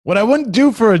What I wouldn't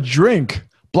do for a drink.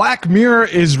 Black Mirror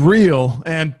is real.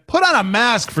 And put on a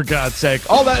mask, for God's sake.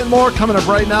 All that and more coming up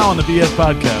right now on the BS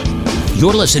Podcast.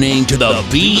 You're listening to the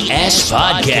BS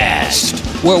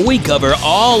Podcast, where we cover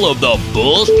all of the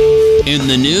bull in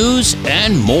the news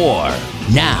and more.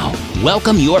 Now,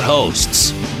 welcome your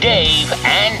hosts, Dave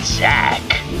and Zach.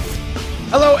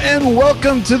 Hello and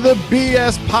welcome to the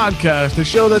BS Podcast, the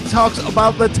show that talks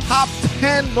about the top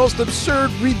 10 most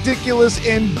absurd, ridiculous,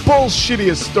 and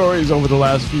bullshittiest stories over the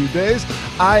last few days.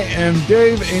 I am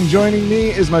Dave, and joining me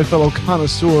is my fellow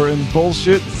connoisseur in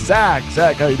bullshit, Zach.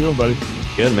 Zach, how you doing, buddy?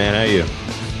 Good, man. How are you?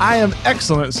 I am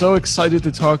excellent. So excited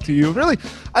to talk to you. Really,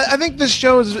 I think this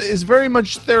show is very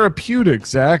much therapeutic,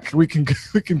 Zach. We can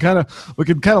kind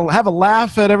of have a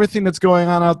laugh at everything that's going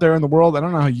on out there in the world. I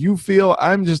don't know how you feel.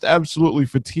 I'm just absolutely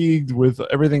fatigued with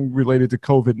everything related to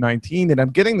COVID-19, and I'm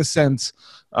getting the sense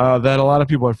that a lot of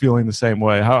people are feeling the same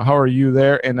way. How are you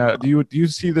there? And do you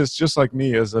see this just like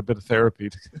me as a bit of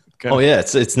therapy? Oh yeah,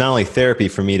 it's not only therapy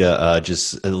for me to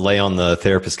just lay on the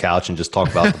therapist couch and just talk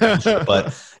about the bullshit,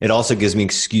 but it also gives me an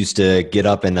excuse to get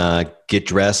up and get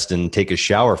dressed and take a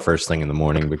shower first thing in the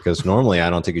morning, because normally I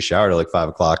don't take a shower till like 5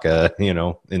 o'clock, in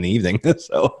the evening.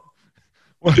 So,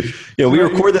 we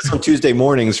record this on Tuesday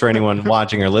mornings for anyone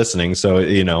watching or listening. So,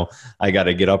 I got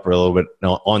to get up a little bit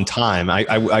on time.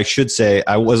 I should say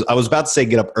I was about to say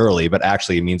get up early, but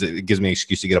actually it means it gives me an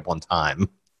excuse to get up on time.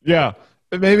 Yeah.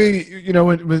 Maybe,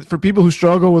 for people who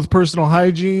struggle with personal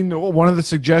hygiene, one of the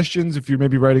suggestions, if you're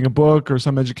maybe writing a book or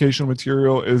some educational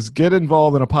material, is get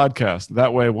involved in a podcast.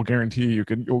 That way we'll guarantee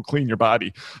you'll clean your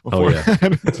body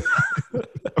beforehand. Oh, yeah.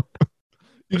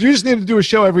 You just need to do a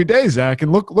show every day, Zach,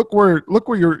 and look where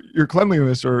your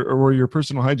cleanliness or where your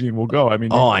personal hygiene will go. I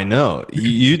mean, I know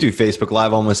you do Facebook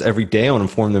Live almost every day on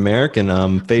Informed American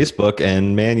Facebook,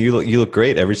 and man, you look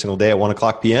great every single day at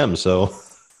 1:00 p.m. So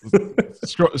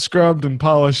scrubbed and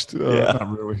polished. Yeah.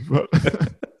 Not really,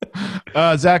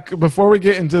 but Zach, before we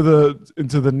get into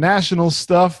the national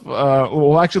stuff,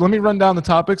 actually, let me run down the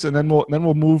topics, and then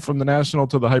we'll move from the national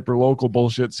to the hyper local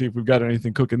bullshit. See if we've got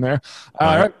anything cooking there.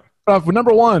 All right. For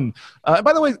number one,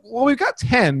 by the way, we've got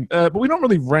 10, but we don't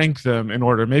really rank them in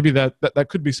order. Maybe that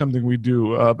could be something we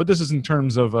do, but this is in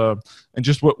terms of and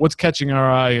just what's catching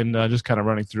our eye and just kind of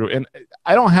running through. And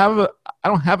I don't have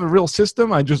a real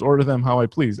system. I just order them how I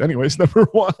please. Anyways, number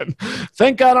one,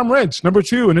 thank God I'm rich. Number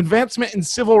two, an advancement in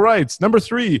civil rights. Number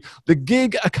three, the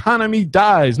gig economy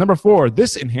dies. Number four,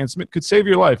 this enhancement could save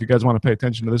your life. You guys want to pay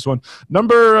attention to this one.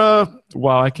 Number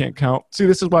wow, I can't count. See,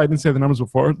 this is why I didn't say the numbers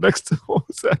before. Next, what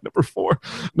was that? Number four.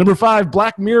 Number five,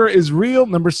 Black Mirror is real.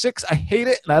 Number six, I hate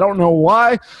it, and I don't know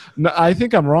why. No, I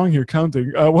think I'm wrong here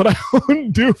counting. What I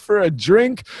wouldn't do for a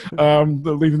drink,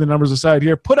 leaving the numbers aside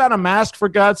here, put on a mask, for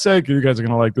God's sake. You guys are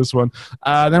going to like this one.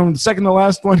 Then the second to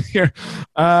last one here,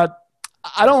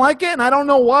 I don't like it, and I don't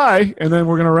know why. And then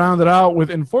we're going to round it out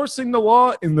with enforcing the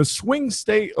law in the swing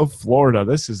state of Florida.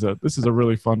 This is a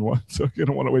really fun one, so you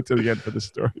don't want to wait till the end for this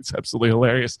story. It's absolutely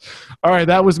hilarious. All right,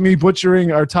 that was me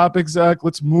butchering our topic, Zach.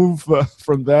 Let's move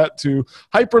from that to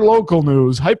hyper-local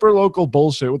news, hyper-local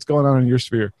bullshit. What's going on in your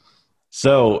sphere?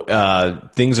 So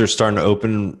things are starting to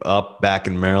open up back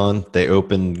in Maryland. They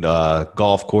opened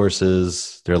golf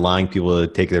courses. They're allowing people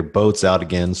to take their boats out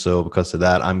again. So because of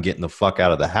that, I'm getting the fuck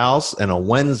out of the house. And on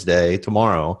Wednesday,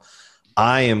 tomorrow,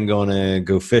 I am going to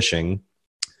go fishing.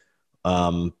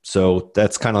 So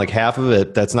that's kind of like half of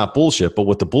it. That's not bullshit. But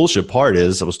what the bullshit part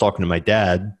is, I was talking to my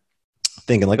dad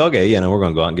thinking like, okay, we're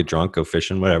going to go out and get drunk, go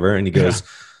fishing, whatever. And he goes,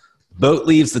 boat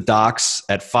leaves the docks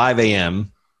at 5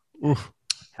 a.m. Oof.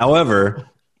 However,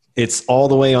 it's all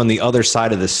the way on the other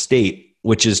side of the state,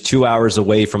 which is 2 hours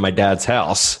away from my dad's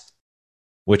house,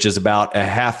 which is about a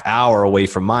half hour away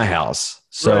from my house.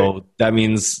 So That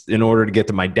means in order to get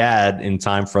to my dad in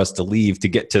time for us to leave, to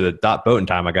get to the boat in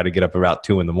time, I got to get up about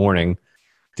 2 a.m.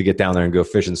 to get down there and go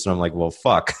fishing. So I'm like, well,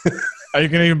 fuck. Are you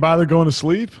going to even bother going to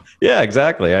sleep? Yeah,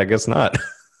 exactly. I guess not.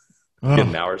 Get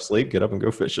an hour's sleep, get up and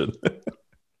go fishing.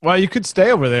 Well, you could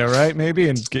stay over there, right? Maybe,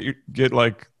 and get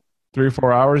like 3 or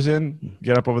 4 hours in,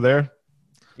 get up over there.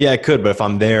 Yeah, I could, but if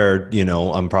I'm there,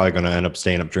 I'm probably going to end up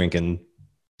staying up drinking.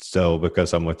 So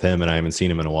because I'm with him and I haven't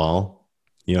seen him in a while,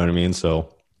 you know what I mean?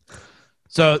 So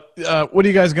what are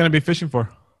you guys going to be fishing for?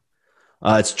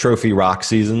 It's trophy rock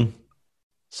season.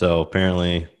 So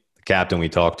apparently the captain we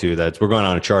talked to, we're going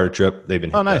on a charter trip. They've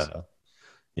been, nice.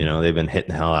 They've been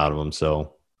hitting the hell out of them.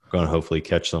 So we're going to hopefully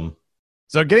catch some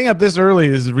So getting up this early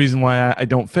is the reason why I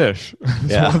don't fish.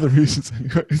 It's Yeah. one of the reasons.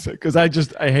 Because I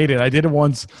hate it. I did it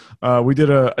once. I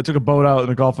took a boat out in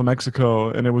the Gulf of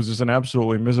Mexico, and it was just an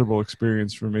absolutely miserable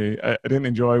experience for me. I didn't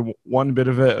enjoy one bit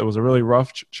of it. It was a really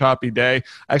rough, choppy day.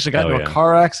 I actually got into a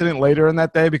car accident later in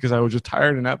that day because I was just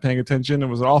tired and not paying attention. It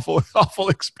was an awful, awful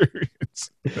experience.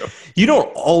 You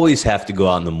don't always have to go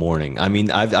out in the morning. I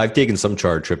mean, I've taken some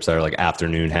charter trips that are like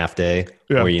afternoon, half day,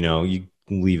 where you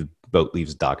leave. Boat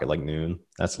leaves dock at like noon.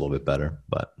 That's a little bit better,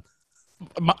 but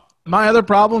my other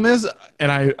problem is,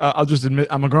 and I'll just admit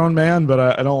I'm a grown man, but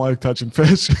I don't like touching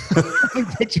fish. I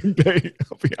like touching bait.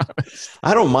 I'll be honest.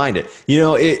 I don't mind it.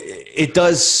 It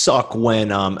does suck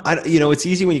when it's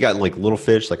easy when you got like little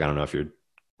fish. Like I don't know if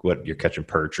you're catching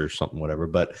perch or something, whatever.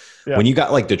 But when you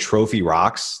got like the trophy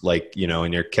rocks, like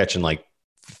and you're catching like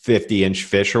 50-inch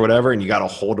fish or whatever, and you got to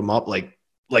hold them up like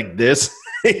this.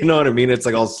 You know what I mean? It's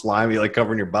like all slimy, like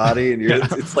covering your body, and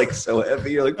it's like so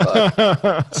heavy. You're like, fuck.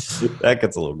 That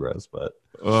gets a little gross, but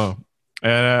So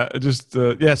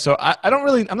I don't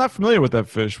really. I'm not familiar with that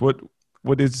fish. What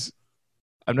is?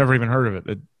 I've never even heard of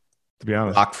it. To be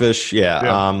honest, rockfish. Yeah.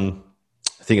 I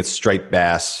think it's striped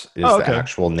bass is the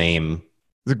actual name.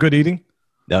 Is it good eating?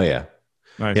 Oh yeah,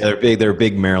 nice. Yeah, they're big. They're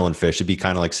big Maryland fish. It'd be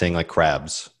kind of like saying like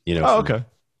crabs. Oh, okay.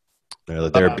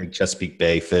 They're a big Chesapeake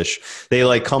Bay fish. They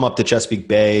like come up to Chesapeake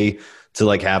Bay to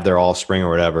like have their offspring or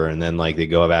whatever, and then like they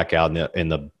go back out in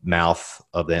the mouth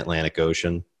of the Atlantic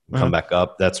Ocean, come back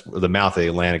up. That's the mouth of the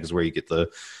Atlantic is where you get the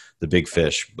big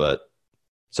fish. But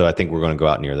so I think we're going to go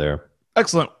out near there.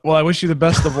 Excellent. Well, I wish you the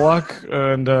best of luck,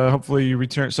 and hopefully you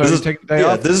return. So you take the day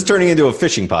off. This is turning into a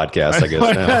fishing podcast, I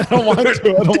guess. Now. I don't want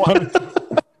to.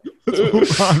 Let's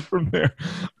move on from there.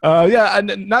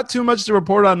 Not too much to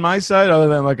report on my side, other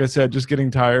than, like I said, just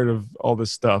getting tired of all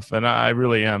this stuff. And I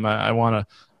really am. I want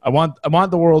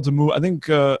the world to move. I think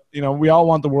we all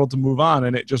want the world to move on,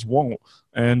 and it just won't.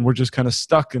 And we're just kind of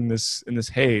stuck in this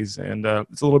haze, and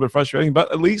it's a little bit frustrating. But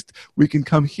at least we can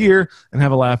come here and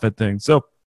have a laugh at things. So,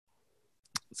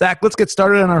 Zach, let's get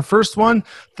started on our first one.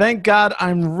 Thank God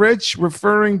I'm rich,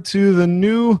 referring to the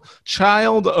new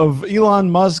child of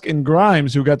Elon Musk and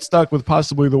Grimes, who got stuck with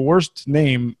possibly the worst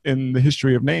name in the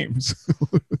history of names.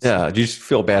 Yeah, do you just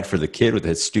feel bad for the kid with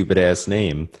his stupid ass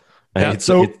name? Yeah, it's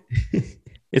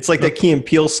like that Key and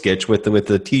Peele sketch with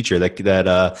the teacher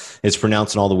that is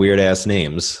pronouncing all the weird ass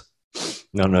names.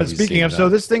 No, speaking of, so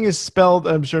this thing is spelled.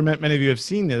 I'm sure many of you have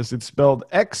seen this. It's spelled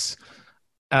X.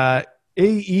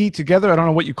 AE together. I don't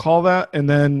know what you call that. And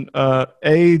then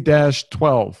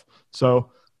A-12.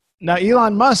 So now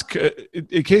Elon Musk,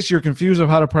 in case you're confused of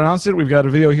how to pronounce it, we've got a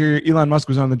video here. Elon Musk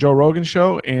was on the Joe Rogan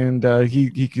show, and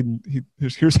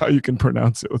here's how you can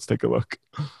pronounce it. Let's take a look.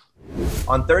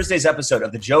 On Thursday's episode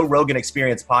of the Joe Rogan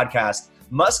Experience podcast,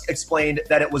 Musk explained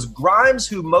that it was Grimes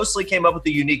who mostly came up with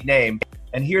the unique name,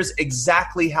 and here's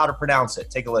exactly how to pronounce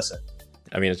it. Take a listen.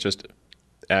 I mean, it's just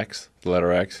X, the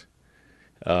letter X.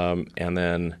 And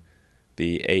then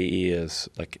the AE is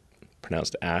like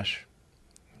pronounced Ash.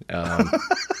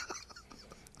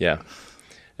 Yeah.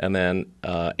 And then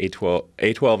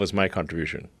A12 is my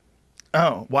contribution.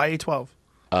 Oh, why A12?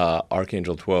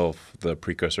 Archangel 12, the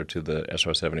precursor to the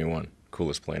SR-71.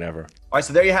 Coolest plane ever. All right,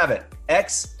 so there you have it.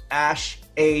 X Ash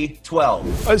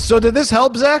A12. So did this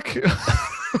help, Zach?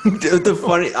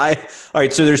 All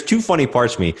right, so there's two funny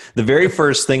parts to me. The very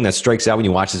first thing that strikes out when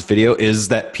you watch this video is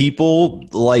that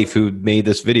who made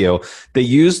this video, they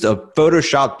used a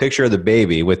Photoshop picture of the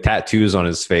baby with tattoos on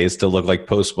his face to look like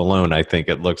Post Malone, I think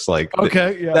it looks like.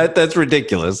 Okay, yeah. That's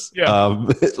ridiculous. Yeah.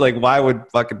 Like, why would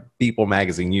fucking People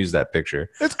magazine use that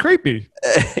picture? It's creepy.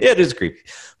 It is creepy.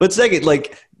 But second,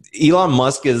 like, Elon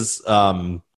Musk is...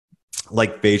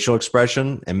 like facial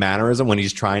expression and mannerism when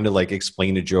he's trying to like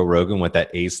explain to Joe Rogan what that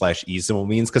A/E symbol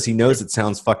means, because he knows it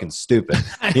sounds fucking stupid.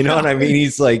 You know what I mean?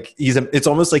 It's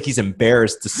almost like he's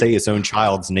embarrassed to say his own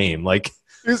child's name. Like,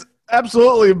 he's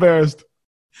absolutely embarrassed.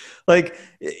 Like,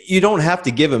 you don't have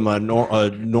to give him a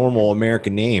normal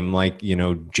American name, like,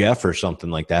 Jeff or something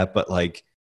like that. But like,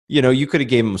 you could have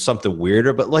gave him something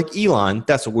weirder. But like Elon,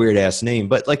 that's a weird ass name.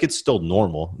 But like, it's still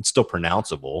normal. It's still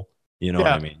pronounceable. You know what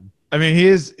I mean? I mean, he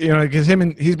is, because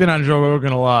he's been on Joe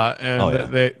Rogan a lot,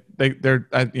 and they're,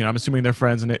 I'm assuming they're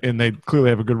friends, and they clearly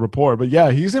have a good rapport. But yeah,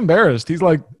 he's embarrassed. He's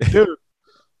like, dude,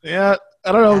 yeah,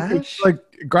 I don't know. It's like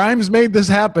Grimes made this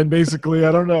happen. Basically,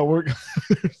 I don't know.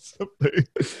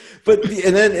 But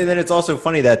and then it's also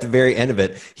funny that at the very end of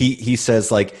it, he says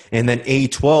like, and then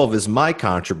A12 is my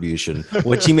contribution,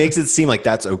 which he makes it seem like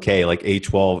that's okay. Like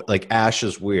A12, like Ash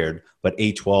is weird, but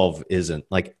A12 isn't.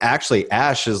 Like, actually,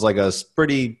 Ash is like a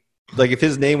pretty Like if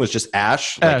his name was just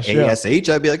Ash, like Ash, yeah. ASH,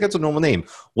 I'd be like, that's a normal name.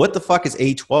 What the fuck is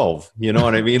A12? You know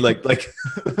what I mean? Like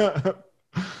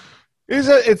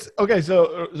It's okay.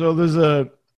 So there's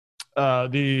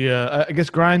I guess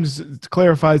Grimes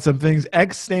clarified some things.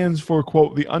 X stands for,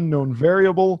 quote, the unknown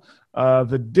variable.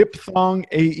 The diphthong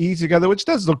AE together, which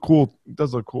does look cool. It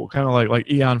does look cool, kind of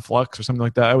like Eon Flux or something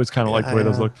like that. I always kind of like the way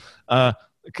those look.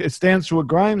 It stands for what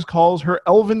Grimes calls her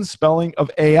elven spelling of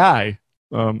AI.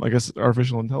 I guess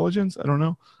artificial intelligence. I don't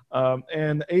know.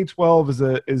 And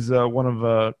A12 is one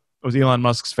of was Elon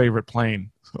Musk's favorite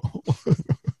plane. So.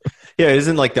 Yeah,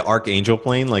 isn't like the Archangel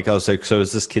plane? Like I was like, so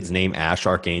is this kid's name Ash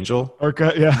Archangel?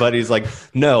 Yeah. But he's like,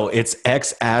 no, it's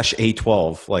X Ash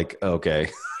A12. Like,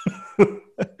 okay.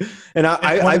 And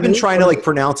I've been trying to like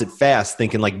pronounce it fast,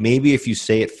 thinking like maybe if you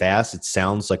say it fast, it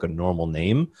sounds like a normal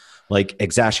name, like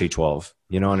Exash A12.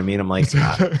 You know what I mean? I'm like,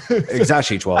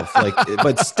 Exash A12. Like,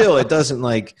 but still, it doesn't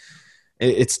like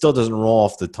it still doesn't roll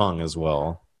off the tongue as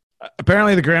well.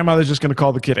 Apparently, the grandmother's just going to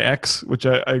call the kid X, which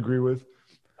I agree with.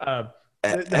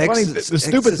 The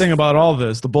stupid thing about all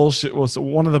this, the bullshit, was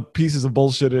one of the pieces of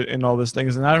bullshit in all this thing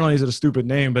is not only is it a stupid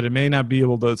name, but it may not be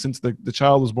able to, since the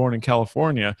child was born in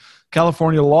California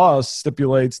law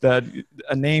stipulates that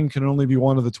a name can only be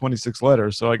one of the 26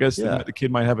 letters. So I guess the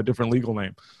kid might have a different legal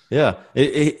name. Yeah.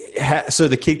 So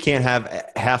the kid can't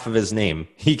have half of his name.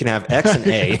 He can have X and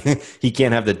A. He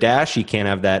can't have the dash. He can't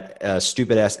have that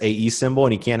stupid ass AE symbol,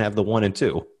 and he can't have the 1 and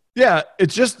 2. Yeah,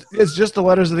 it's just the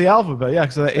letters of the alphabet. Yeah,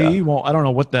 because the AE won't. I don't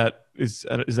know what that is.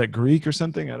 Is that Greek or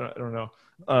something? I don't know.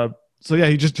 So yeah,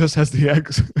 he just has the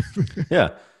X. Yeah.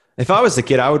 If I was a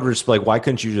kid, I would just be like, why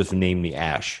couldn't you just name me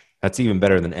Ash? That's even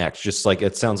better than X. Just like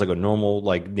it sounds like a normal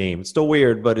like name. It's still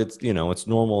weird, but it's it's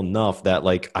normal enough that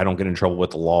like I don't get in trouble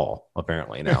with the law.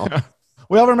 Apparently now.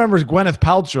 We all remember Gwyneth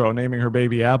Paltrow naming her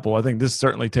baby Apple. I think this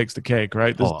certainly takes the cake,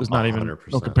 right? There's not even 100%.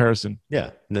 no comparison. Yeah.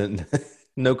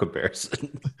 No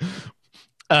comparison.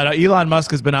 Elon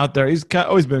Musk has been out there. He's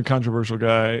always been a controversial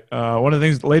guy. One of the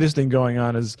things, the latest thing going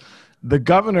on is the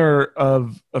governor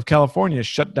of California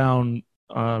shut down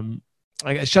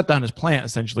his plant.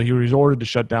 Essentially, he was ordered to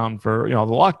shut down for the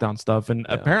lockdown stuff. And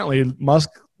apparently, Musk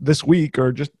this week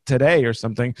or just today or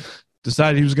something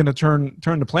decided he was going to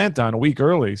turn the plant down a week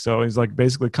early. So he's like,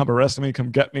 basically, come arrest me,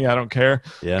 come get me, I don't care,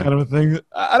 kind of a thing.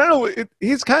 I don't know.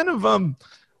 He's kind of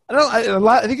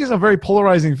I think he's a very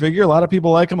polarizing figure. A lot of people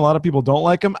like him. A lot of people don't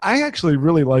like him. I actually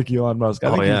really like Elon Musk.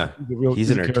 I think he's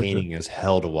entertaining as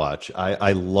hell to watch.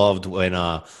 I loved when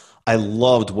all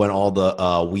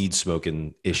the weed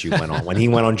smoking issue went on. When he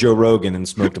went on Joe Rogan and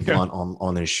smoked a blunt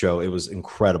on his show, it was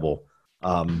incredible.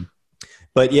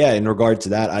 But yeah, in regard to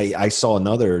that, I saw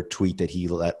another tweet that he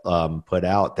put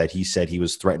out that he said he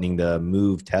was threatening to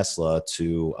move Tesla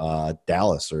to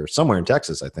Dallas or somewhere in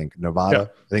Texas, I think, Nevada. Yeah.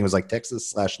 I think it was like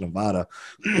Texas/Nevada,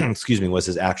 excuse me, was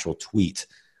his actual tweet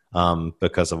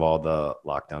because of all the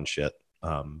lockdown shit.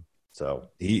 So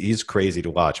he's crazy to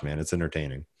watch, man. It's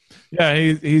entertaining. Yeah,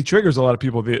 he triggers a lot of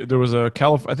people. There was I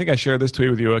think I shared this tweet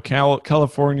with you. A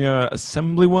California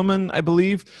assemblywoman, I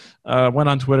believe, went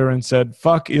on Twitter and said,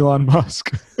 "Fuck Elon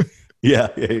Musk." Yeah,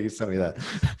 you sent me that.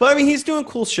 But I mean, he's doing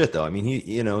cool shit though. I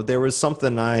mean, there was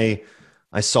something I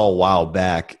saw a while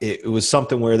back. It was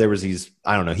something where there was these,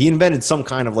 I don't know, he invented some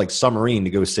kind of like submarine to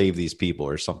go save these people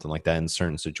or something like that in a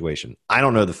certain situation. I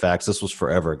don't know the facts. This was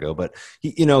forever ago, but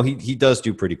he does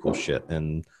do pretty cool shit,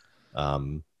 and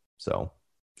so.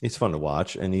 He's fun to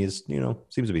watch, and he's,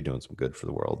 seems to be doing some good for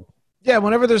the world. Yeah,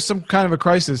 whenever there's some kind of a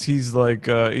crisis, he's like,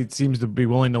 he seems to be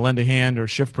willing to lend a hand or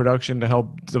shift production to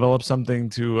help develop something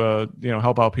to,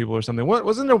 help out people or something.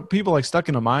 Wasn't there people like stuck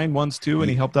in a mine once too, and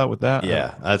he helped out with that?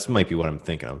 Yeah, that might be what I'm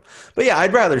thinking of. But yeah,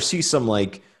 I'd rather see some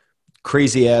like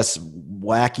crazy ass,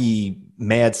 wacky,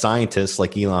 mad scientist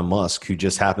like Elon Musk who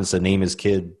just happens to name his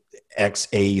kid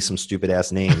XA, some stupid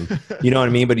ass name. You know what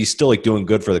I mean? But he's still like doing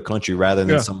good for the country rather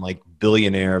than some like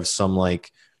billionaire of some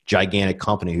like gigantic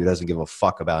company who doesn't give a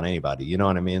fuck about anybody. You know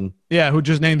what I mean? Yeah, who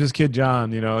just named his kid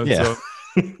John, Yeah.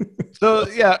 So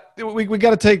yeah, we got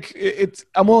to take it.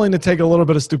 I'm willing to take a little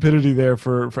bit of stupidity there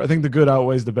for I think the good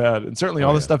outweighs the bad, and certainly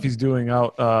all the stuff he's doing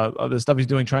the stuff he's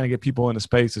doing trying to get people into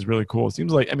space is really cool. It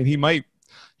seems like, I mean, he might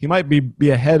be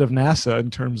ahead of NASA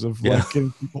in terms of like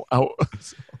getting people out.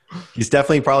 He's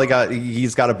definitely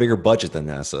he's got a bigger budget than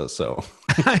NASA. So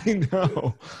I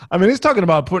know. I mean, he's talking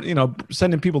about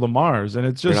sending people to Mars, and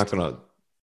it's just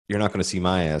you're not gonna see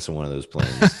my ass in one of those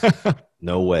planes.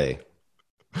 No way.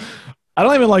 I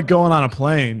don't even like going on a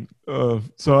plane,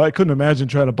 so I couldn't imagine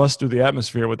trying to bust through the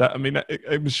atmosphere with that. I mean,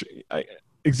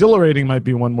 exhilarating might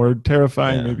be one word,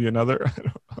 terrifying maybe another. I don't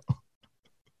know.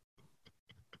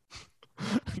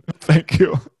 Thank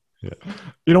you.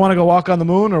 You don't want to go walk on the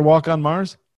moon or walk on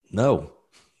Mars? No.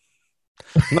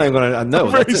 I'm not even going to. No.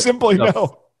 Very simply,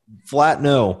 no. Flat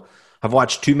no. I've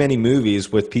watched too many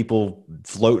movies with people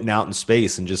floating out in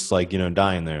space and just like,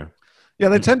 dying there. Yeah,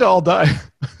 they tend to all die.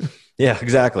 Yeah,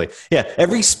 exactly. Yeah,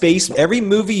 every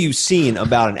movie you've seen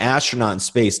about an astronaut in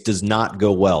space does not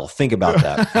go well. Think about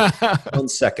that. 1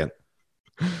 second.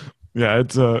 Yeah,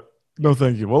 it's no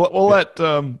thank you. We'll let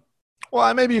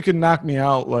maybe you can knock me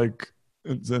out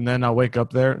and then I'll wake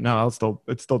up there. No,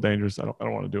 it's still dangerous. I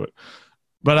don't want to do it.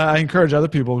 But I encourage other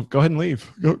people, go ahead and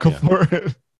leave. Go for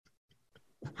it.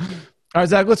 All right,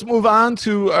 Zach, let's move on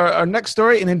to our next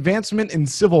story, an advancement in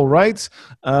civil rights.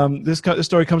 This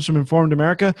story comes from Informed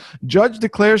America. Judge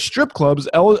declares strip clubs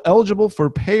eligible for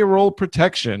payroll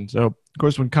protection. So, of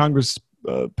course, when Congress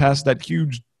passed that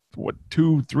huge,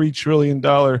 $2-3 trillion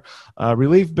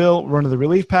relief bill, one of the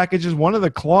relief packages, one of the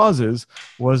clauses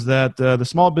was that the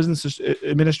Small Business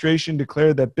Administration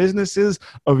declared that businesses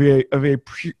of a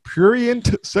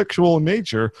prurient sexual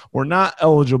nature were not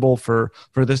eligible for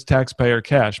this taxpayer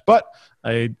cash. But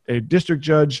a district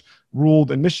judge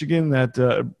ruled in Michigan that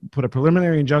put a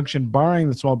preliminary injunction barring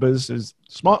the Small Business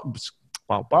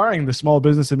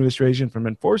Administration from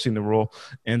enforcing the rule,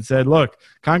 and said, look,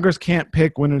 Congress can't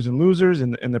pick winners and losers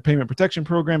in the payment protection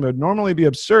program. It would normally be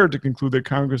absurd to conclude that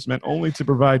Congress meant only to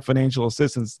provide financial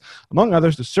assistance, among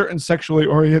others, to certain sexually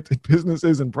oriented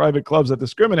businesses and private clubs that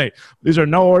discriminate. These are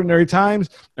no ordinary times,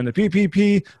 and the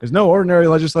PPP is no ordinary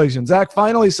legislation. Zach,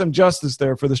 finally some justice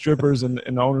there for the strippers and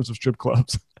the owners of strip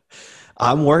clubs.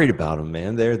 I'm worried about them,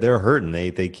 man. They're hurting.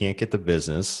 They can't get the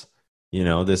business.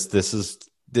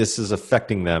 This is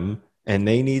affecting them, and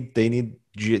they need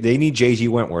JG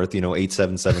Wentworth,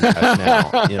 877 cash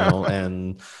now,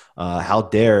 and how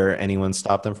dare anyone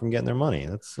stop them from getting their money?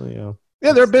 That's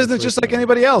they're a business just like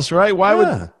anybody else, right?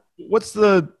 What's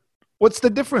the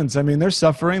difference? I mean, they're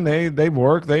suffering. They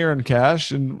work, they earn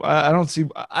cash, and I don't see.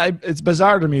 It's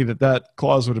bizarre to me that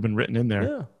clause would have been written in there.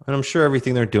 Yeah, and I'm sure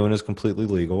everything they're doing is completely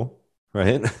legal,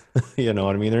 right? You know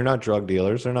what I mean? They're not drug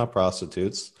dealers. They're not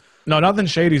prostitutes. No, nothing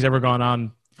shady's ever gone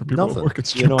on. For people nothing. Who work at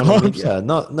strip clubs. I mean?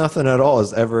 Yeah, nothing at all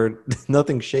is ever,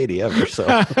 nothing shady ever. So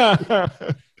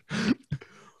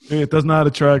it does not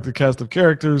attract a cast of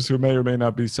characters who may or may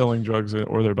not be selling drugs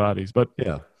or their bodies. But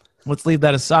yeah, let's leave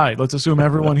that aside. Let's assume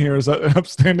everyone here is an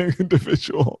upstanding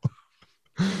individual.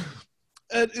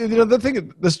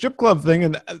 The strip club thing,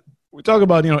 and we talk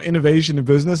about innovation in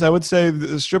business. I would say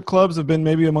the strip clubs have been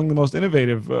maybe among the most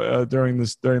innovative during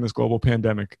this global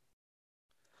pandemic.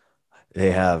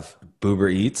 They have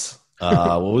Boober Eats.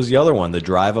 What was the other one? The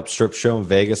drive-up strip show in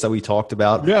Vegas that we talked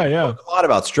about. Yeah. We talk a lot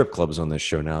about strip clubs on this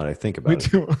show now that I think about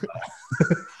it. Well,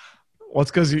 it's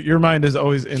because your mind is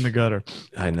always in the gutter.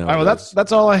 I know. All right, well,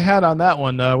 that's all I had on that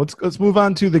one. Let's move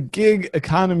on to the gig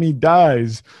economy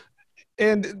dies,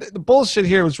 and the bullshit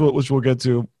here, which we'll get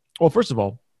to. Well, first of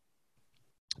all,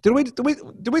 did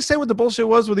we say what the bullshit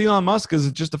was with Elon Musk? Is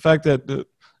it just the fact that?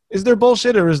 Is there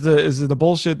bullshit, or is the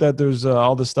bullshit that there's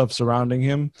all this stuff surrounding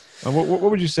him? What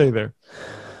would you say there?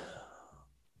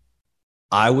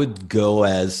 I would go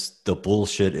as the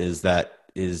bullshit is that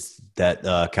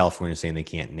California saying they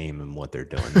can't name him what they're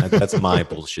doing. That's my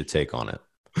bullshit take on it.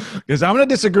 Because I'm going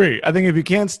to disagree. I think if you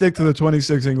can't stick to the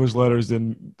 26 English letters,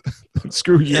 then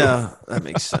screw you. Yeah, that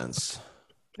makes sense.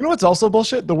 You know what's also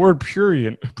bullshit? The word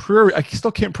prurient. I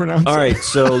still can't pronounce it. All right,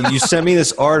 so you sent me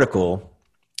this article,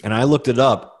 and I looked it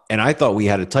up. And I thought we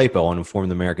had a typo on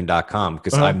informedamerican.com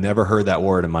because I've never heard that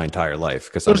word in my entire life.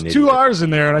 Because there's 2 R's in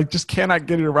there, and I just cannot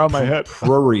get it around my head.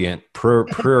 Prurient.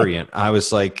 I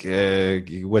was like,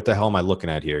 what the hell am I looking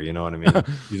at here? You know what I mean?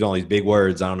 Use all these big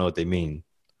words. I don't know what they mean.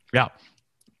 Yeah. All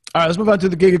right, let's move on to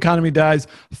the gig economy dies.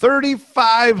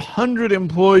 3,500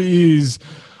 employees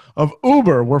of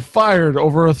Uber were fired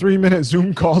over a 3-minute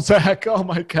Zoom call, Zach. Oh,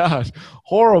 my God.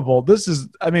 Horrible. This is,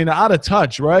 out of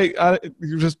touch, right?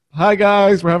 You're just, hi,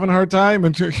 guys, we're having a hard time,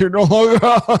 and you're no longer.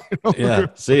 Yeah,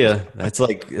 see ya. It's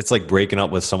like breaking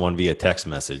up with someone via text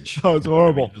message. Oh, it's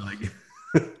horrible.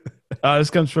 This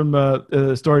comes from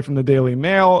a story from the Daily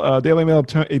Mail. Daily Mail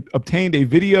obtained a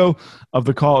video of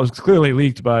the call. It was clearly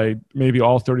leaked by maybe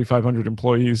all 3,500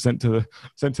 employees sent to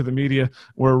the media,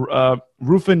 where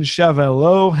Rufin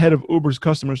Chavalot, head of Uber's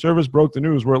customer service, broke the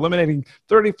news. We're eliminating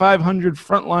 3,500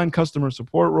 frontline customer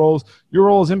support roles. Your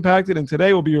role is impacted, and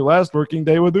today will be your last working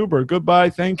day with Uber. Goodbye.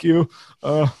 Thank you.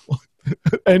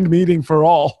 End meeting for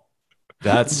all.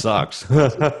 That sucks.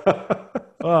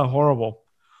 Oh, horrible.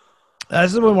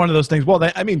 This is one of those things. Well,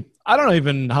 I don't know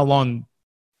even how long.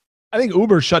 I think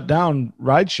Uber shut down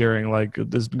ride sharing. This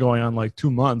has been going on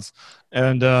 2 months.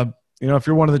 And, if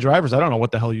you're one of the drivers, I don't know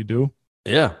what the hell you do.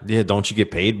 Yeah. Don't you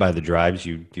get paid by the drives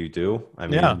you do? I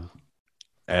mean, Yeah.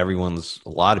 a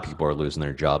lot of people are losing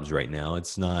their jobs right now.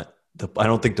 It's not, I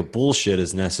don't think the bullshit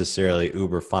is necessarily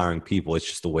Uber firing people. It's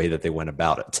just the way that they went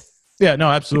about it. Yeah, no,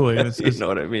 absolutely. And You know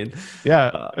what I mean?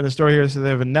 yeah, and the story here says they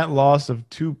have a net loss of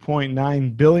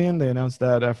 2.9 billion. They announced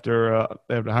that after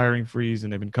they have a hiring freeze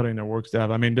and they've been cutting their work staff.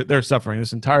 I mean, they're suffering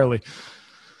this entirely.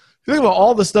 You think about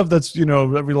all the stuff that's,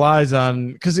 that relies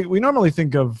on, because we normally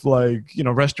think of like,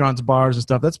 restaurants, bars and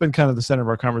stuff. That's been kind of the center of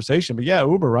our conversation. But yeah,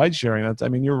 Uber ride sharing. I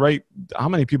mean, you're right. How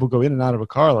many people go in and out of a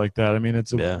car like that? I mean,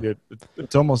 it's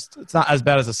almost, it's not as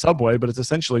bad as a subway, but it's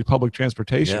essentially public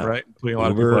transportation, right? Putting a lot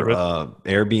Uber, of people at risk.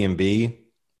 Airbnb,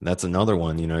 that's another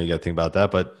one. You got to think about that.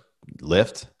 But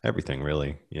Lyft, everything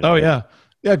really. Oh, yeah.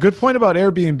 Yeah, good point about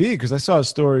Airbnb, because I saw a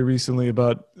story recently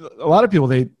about a lot of people,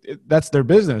 that's their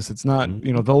business. It's not,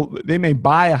 they may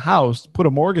buy a house, put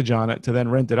a mortgage on it to then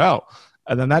rent it out.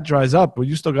 And then that dries up, but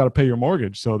you still got to pay your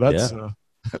mortgage. So that's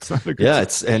not a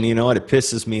good and you know what? It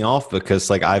pisses me off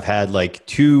because like I've had like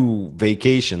 2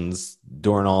 vacations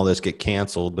during all this get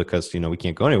canceled because, we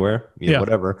can't go anywhere,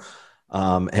 whatever.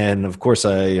 And of course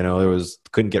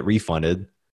couldn't get refunded.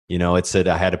 It said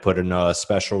I had to put in a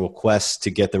special request to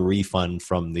get the refund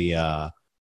from the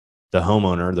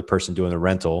homeowner, the person doing the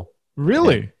rental.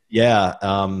 Really?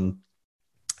 And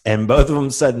both of them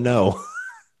said no.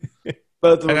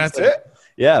 Both of them. And that's it?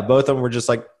 Yeah, both of them were just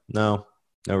like, no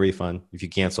refund. If you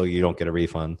cancel, you don't get a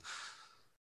refund.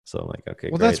 So I'm like, okay,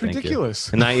 well, great, that's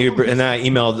ridiculous. And I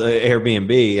emailed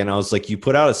Airbnb and I was like, you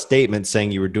put out a statement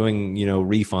saying you were doing,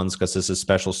 refunds because this is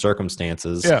special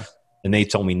circumstances. Yeah. And they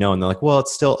told me no. And they're like, well,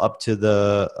 it's still up to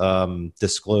the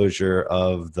disclosure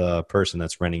of the person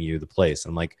that's renting you the place.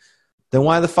 And I'm like, then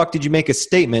why the fuck did you make a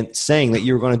statement saying that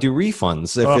you were going to do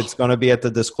refunds if it's going to be at the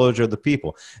disclosure of the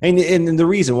people? And the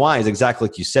reason why is exactly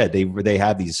like you said. They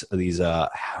have these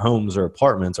homes or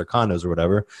apartments or condos or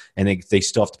whatever, and they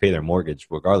still have to pay their mortgage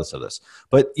regardless of this.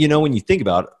 But, when you think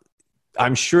about it,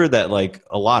 I'm sure that like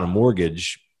a lot of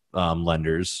mortgage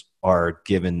lenders are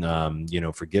given,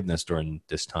 forgiveness during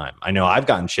this time. I know I've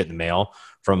gotten shit in the mail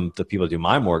from the people who do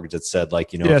my mortgage that said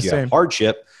like, if you have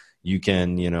hardship, you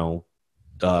can,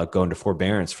 go into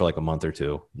forbearance for like a month or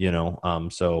 2,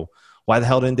 so why the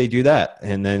hell didn't they do that?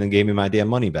 And then they gave me my damn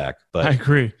money back. But I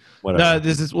agree. Whatever. Now,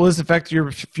 will this affect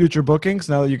your future bookings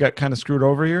now that you got kind of screwed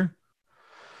over here?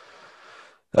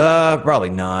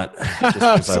 Probably not. Just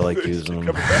because I like using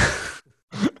them.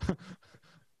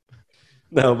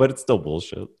 No, but it's still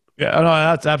bullshit. Yeah, no,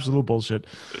 that's absolute bullshit.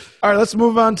 All right, let's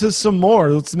move on to some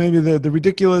more. Let's maybe the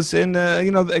ridiculous. And,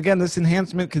 again, this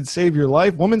enhancement could save your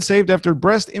life. Woman saved after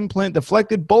breast implant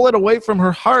deflected bullet away from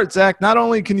her heart, Zach. Not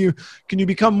only can you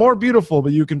become more beautiful,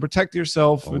 but you can protect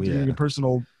yourself with your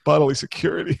personal bodily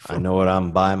security. I know what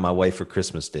I'm buying my wife for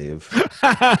Christmas, Dave.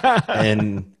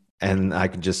 and I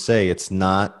can just say it's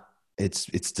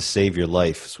to save your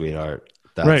life, sweetheart.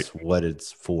 That's what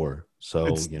it's for.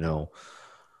 So,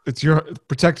 it's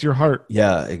protect your heart.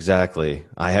 Yeah, exactly.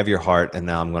 I have your heart, and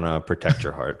now I'm going to protect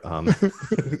your heart.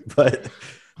 But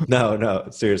no,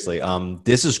 seriously.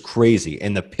 This is crazy.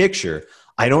 And the picture,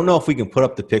 I don't know if we can put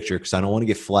up the picture because I don't want to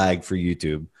get flagged for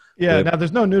YouTube. Yeah, now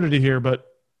there's no nudity here, but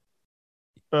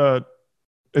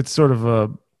it's sort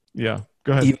of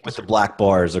Go ahead. Even with the black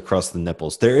bars across the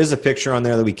nipples. There is a picture on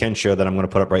there that we can show that I'm going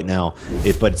to put up right now.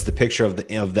 But it's the picture of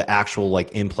the actual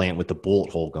like implant with the bullet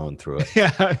hole going through it.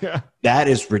 Yeah. That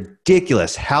is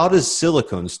ridiculous. How does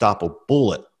silicone stop a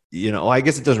bullet? I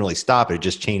guess it doesn't really stop it. It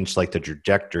just changed like the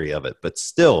trajectory of it. But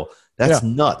still, that's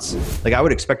nuts. Like I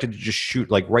would expect it to just shoot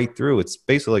like right through. It's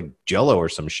basically like Jello or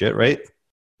some shit, right?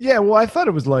 Yeah. Well, I thought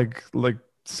it was like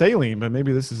saline, but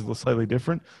maybe this is a little slightly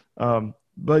different.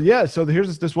 But yeah, so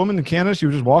here's this woman in Canada. She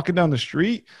was just walking down the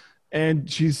street,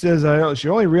 and she says she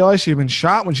only realized she had been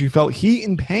shot when she felt heat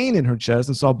and pain in her chest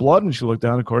and saw blood when she looked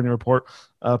down, according to a report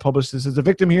published. It says the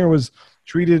victim here was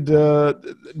treated,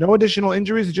 no additional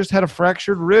injuries. He just had a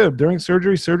fractured rib. During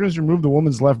surgery, surgeons removed the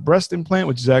woman's left breast implant,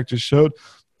 which Zach just showed,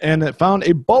 and it found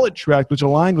a bullet tract which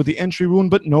aligned with the entry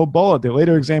wound, but no bullet. They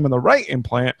later examined the right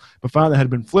implant, but found that it had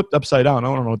been flipped upside down.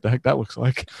 I don't know what the heck that looks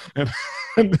like.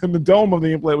 And the dome of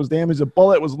the implant was damaged. A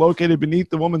bullet was located beneath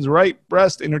the woman's right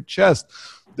breast in her chest.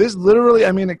 This literally,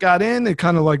 it got in, it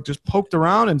kind of like just poked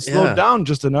around and slowed down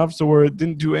just enough so where it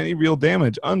didn't do any real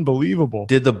damage. Unbelievable.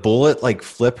 Did the bullet like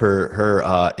flip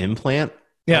her implant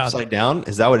upside down?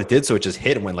 Is that what it did? So it just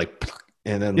hit and went like,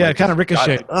 and then it kind of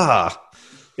ricocheted.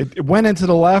 It went into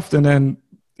the left, and then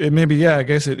it maybe I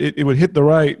guess it would hit the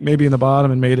right, maybe in the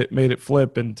bottom, and made it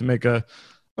flip, and to make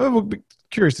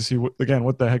curious to see what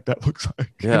the heck that looks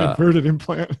like. Yeah. An inverted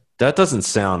implant. That doesn't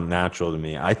sound natural to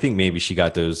me. I think maybe she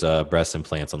got those breast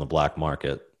implants on the black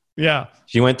market. Yeah.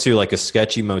 She went to like a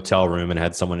sketchy motel room and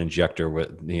had someone inject her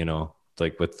with,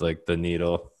 with the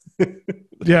needle.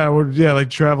 Yeah, or like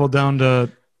travel down to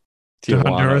Tijuana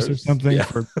Honduras or something yeah.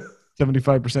 for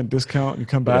 75% discount, and you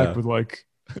come back with like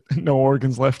no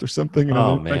organs left or something, and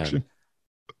an infection.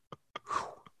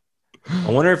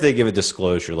 I wonder if they give a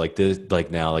disclosure like this,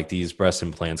 like now, like these breast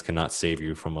implants cannot save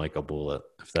you from like a bullet.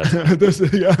 If that's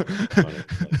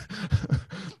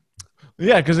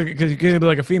yeah, because you can be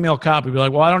like a female cop, you'd be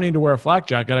like, well, I don't need to wear a flak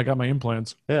jacket. I got my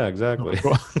implants. Yeah, exactly.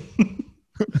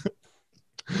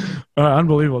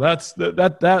 Unbelievable. That's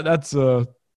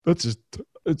just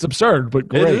it's absurd, but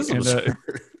great. It is absurd.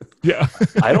 Yeah.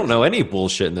 I don't know any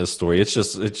bullshit in this story. It's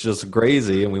just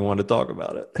crazy, and we want to talk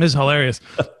about it. It's hilarious.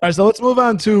 All right, so let's move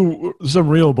on to some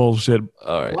real bullshit.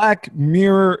 All right. Black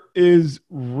Mirror is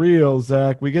real,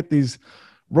 Zach. We get these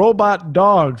robot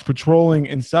dogs patrolling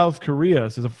in South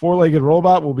Korea. So the 4-legged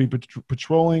robot will be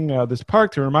patrolling this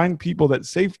park to remind people that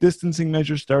safe distancing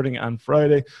measures starting on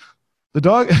Friday. The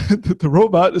dog, the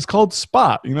robot is called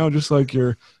Spot. Just like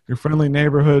your friendly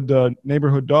neighborhood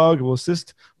dog. It will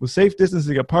assist with safe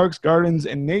distancing at parks, gardens,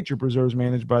 and nature preserves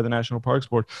managed by the National Parks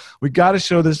Board. We got to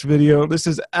show this video. This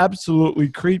is absolutely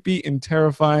creepy and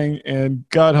terrifying. And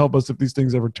God help us if these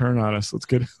things ever turn on us. Let's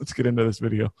get into this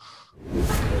video.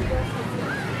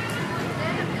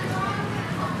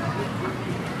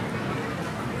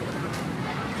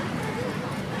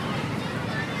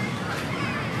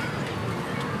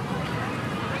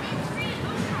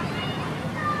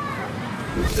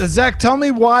 Zach, tell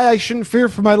me why I shouldn't fear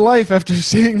for my life after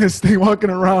seeing this thing walking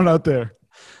around out there.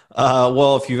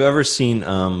 Well, if you've ever seen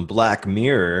Black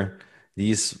Mirror,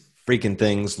 these freaking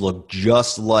things look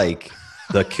just like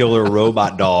the killer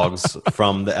robot dogs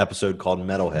from the episode called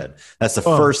Metalhead. That's the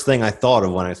first thing I thought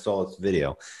of when I saw this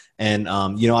video. And,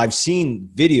 I've seen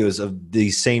videos of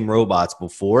these same robots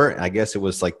before. I guess it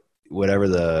was like whatever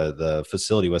the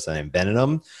facility was that invented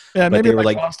them. Yeah, maybe they were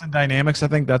like Boston Dynamics. I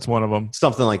think that's one of them.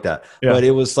 Something like that. Yeah. But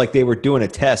it was like they were doing a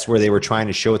test where they were trying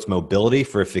to show its mobility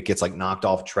for if it gets like knocked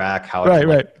off track, how it can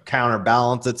like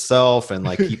counterbalance itself and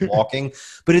like keep walking.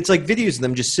 But it's like videos of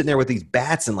them just sitting there with these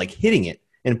bats and like hitting it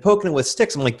and poking it with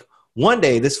sticks. I'm like, one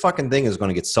day this fucking thing is going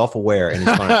to get self-aware and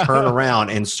it's going to turn around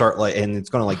and start and it's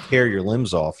going to like tear your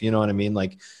limbs off. You know what I mean?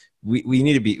 Like we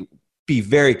need to be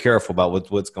very careful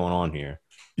about what's going on here.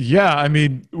 Yeah, I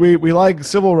mean, we like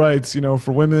civil rights,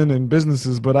 for women and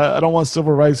businesses, but I don't want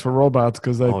civil rights for robots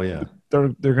because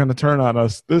they're going to turn on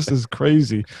us. This is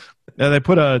crazy. They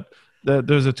put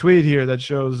there's a tweet here that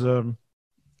shows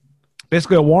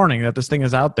basically a warning that this thing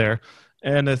is out there,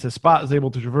 and that the Spot is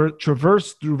able to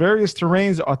traverse through various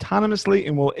terrains autonomously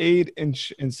and will aid in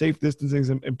safe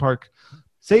distancing in park.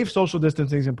 Safe social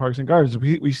distancing in parks and gardens.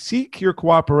 We seek your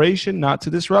cooperation not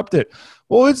to disrupt it.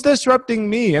 Well, it's disrupting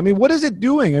me. I mean, what is it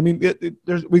doing? I mean,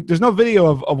 there's no video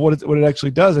of what it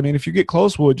actually does. I mean, if you get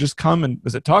close, will it just come and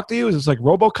does it talk to you? Is it like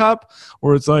RoboCop,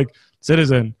 or it's like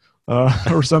citizen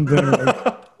or something?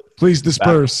 Like, please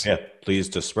disperse. Yeah, please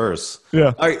disperse.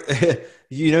 Yeah. All right.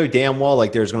 Damn well,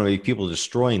 like there's going to be people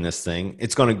destroying this thing.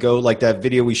 It's going to go like that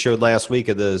video we showed last week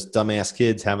of those dumbass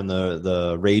kids having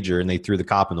the rager and they threw the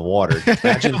cop in the water.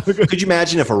 Could you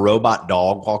imagine if a robot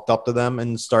dog walked up to them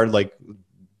and started like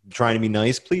trying to be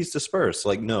nice? Please disperse.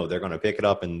 Like, no, they're going to pick it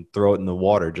up and throw it in the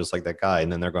water just like that guy.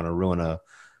 And then they're going to ruin a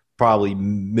probably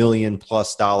 $1 million+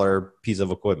 piece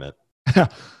of equipment.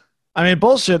 I mean,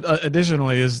 bullshit.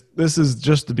 Additionally, this is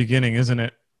just the beginning, isn't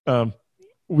it?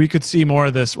 We could see more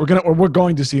of this. We're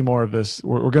going to see more of this.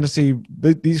 We're going to see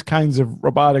these kinds of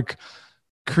robotic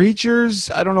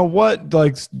creatures. I don't know what,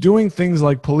 like doing things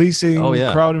like policing,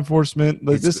 crowd enforcement.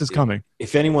 Like, this is coming.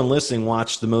 If anyone listening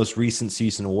watched the most recent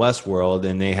season of Westworld,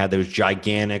 and they had those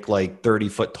gigantic, like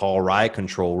 30-foot tall riot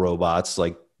control robots,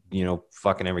 like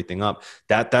fucking everything up.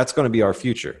 That's going to be our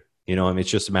future. I mean, it's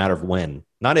just a matter of when,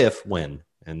 not if, when.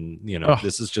 And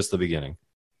this is just the beginning.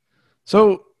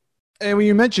 So. And when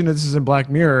you mentioned this is in Black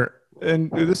Mirror,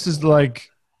 and this is like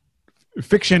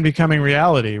fiction becoming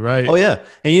reality, right? Oh yeah,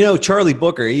 and Charlie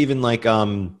Booker even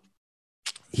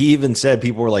he even said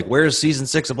people were like, "Where's season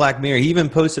 6 of Black Mirror?" He even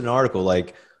posted an article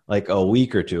like a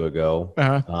week or two ago.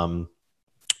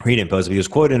 He didn't post it. He was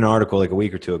quoted in an article like a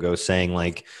week or two ago saying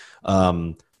like,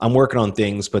 I'm working on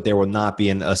things, but there will not be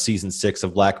a season 6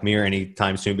 of Black Mirror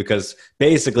anytime soon because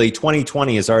basically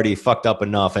 2020 is already fucked up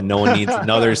enough and no one needs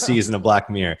another season of Black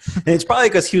Mirror. And it's probably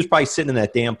because he was probably sitting in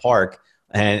that damn park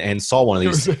and saw one of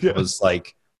these things. It was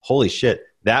like, holy shit,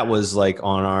 That was like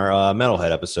on our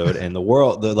Metalhead episode, and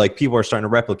like people are starting to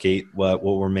replicate what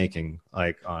we're making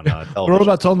like on The television.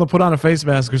 robot told him to put on a face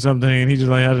mask or something, and he just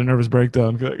like had a nervous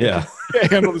breakdown. Yeah.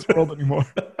 Can't handle this world anymore.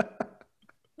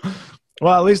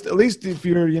 Well, at least if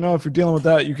you're dealing with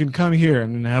that, you can come here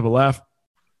and have a laugh.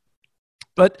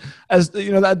 But as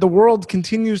you know, that the world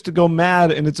continues to go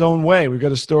mad in its own way. We've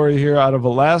got a story here out of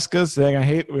Alaska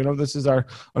saying, this is our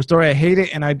story. I hate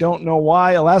it, and I don't know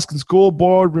why. Alaskan school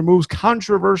board removes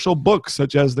controversial books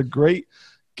such as The Great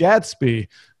Gatsby.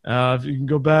 If you can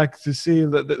go back to see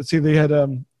they had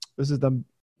this is the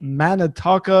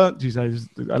Manitoka. Geez, I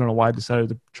don't know why I decided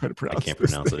to try to pronounce. I can't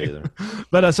pronounce it either.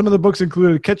 But some of the books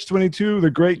included Catch-22,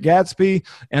 The Great Gatsby,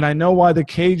 and I Know Why the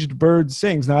Caged Bird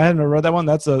Sings. Now, I hadn't read that one.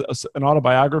 That's an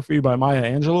autobiography by Maya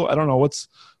Angelou. I don't know what's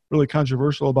really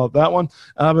controversial about that one.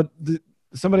 But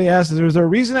somebody asked, is there a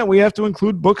reason that we have to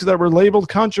include books that were labeled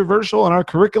controversial in our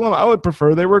curriculum? I would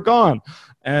prefer they were gone.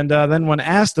 And then when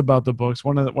asked about the books,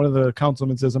 one of the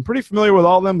councilmen says, I'm pretty familiar with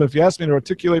all of them, but if you ask me to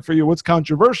articulate for you what's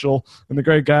controversial in The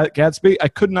Great Gatsby, I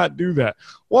could not do that.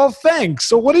 Well, thanks.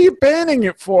 So what are you banning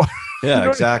it for? Yeah,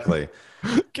 exactly.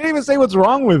 Can't even say what's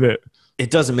wrong with it. It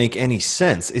doesn't make any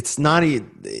sense. It's not,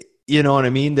 you know what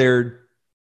I mean? They're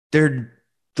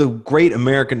the great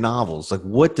American novels. Like,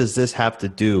 what does this have to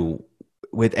do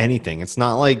with anything? It's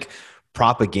not like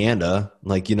propaganda.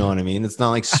 Like, you know what I mean? It's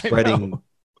not like spreading.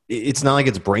 It's not like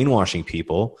it's brainwashing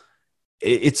people.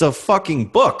 It's a fucking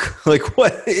book. Like,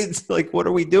 what? It's like, what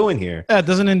are we doing here? Yeah, it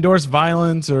doesn't endorse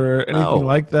violence or anything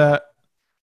like that.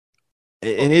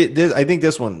 And I think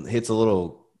this one hits a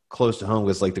little close to home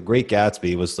because, like, The Great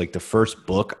Gatsby was like the first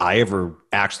book I ever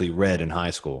actually read in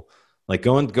high school. Like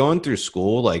going through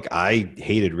school, like I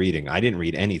hated reading. I didn't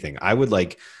read anything. I would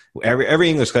like every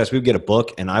English class, we would get a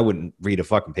book and I wouldn't read a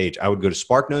fucking page. I would go to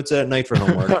Spark Notes at night for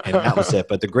homework and that was it.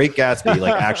 But The Great Gatsby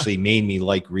like actually made me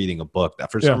like reading a book.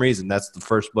 That for some reason, that's the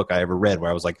first book I ever read where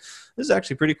I was like, this is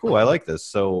actually pretty cool. I like this.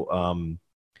 So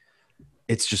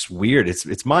it's just weird.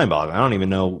 It's mind boggling. I don't even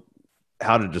know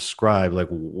how to describe like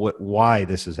why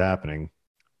this is happening.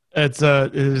 It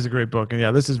is a great book, and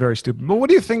yeah, this is very stupid. But what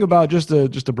do you think about just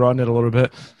to broaden it a little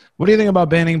bit? What do you think about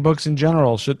banning books in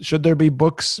general? Should there be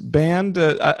books banned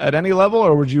at any level,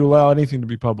 or would you allow anything to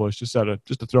be published? Just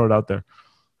to throw it out there.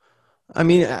 I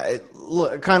mean, I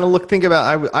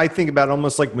think about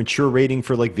almost like mature rating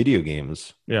for like video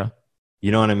games. Yeah,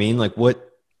 you know what I mean. Like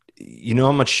you know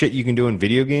how much shit you can do in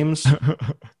video games,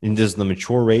 and does the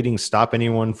mature rating stop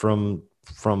anyone from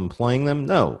playing them?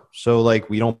 No. So like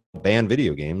we don't ban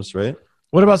video games, right?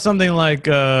 What about something like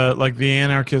the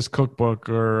Anarchist Cookbook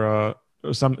or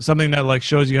something that like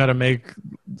shows you how to make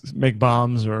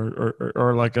bombs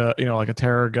or like a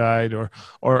terror guide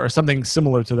or something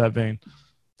similar to that vein?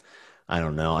 I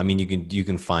don't know. I mean, you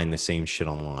can find the same shit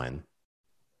online.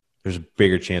 There's a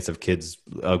bigger chance of kids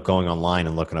going online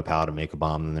and looking up how to make a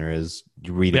bomb than there is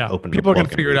you read it. Open people are gonna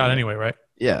figure it out anyway, right?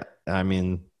 Yeah. I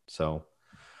mean, so.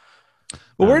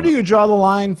 Well, where do you draw the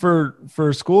line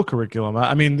for school curriculum?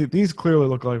 I mean, these clearly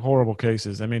look like horrible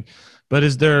cases. I mean, but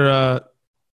is there?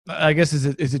 I guess is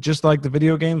it just like the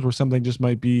video games where something just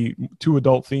might be too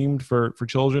adult themed for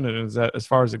children, and is that as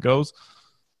far as it goes?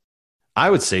 I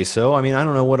would say so. I mean, I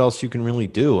don't know what else you can really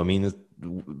do. I mean,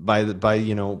 by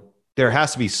there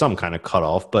has to be some kind of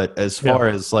cutoff, but as far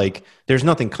as like, there's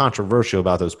nothing controversial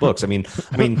about those books. I mean,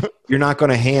 you're not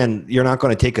going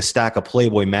to take a stack of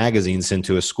Playboy magazines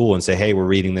into a school and say, hey, we're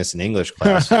reading this in English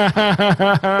class.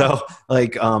 So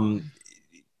like,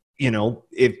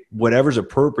 if whatever's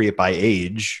appropriate by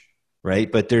age,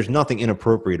 right. But there's nothing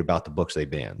inappropriate about the books they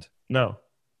banned. No.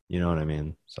 You know what I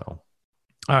mean? So.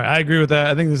 All right, I agree with that.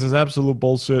 I think this is absolute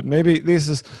bullshit. Maybe this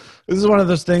is one of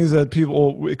those things that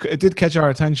it did catch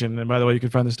our attention. And by the way, you can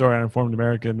find the story on Informed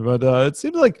American. But it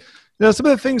seems like some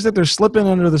of the things that they're slipping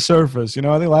under the surface.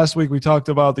 I think last week we talked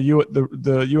about the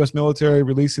U.S. military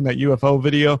releasing that UFO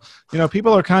video.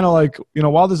 People are kind of like,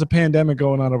 while there's a pandemic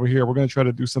going on over here, we're going to try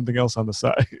to do something else on the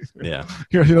side. Yeah.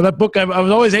 That book I was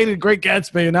always hated, Great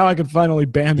Gatsby, and now I can finally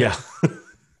ban it. Yeah.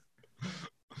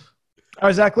 All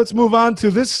right, Zach, let's move on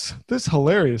to this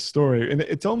hilarious story. And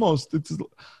this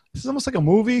is almost like a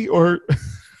movie or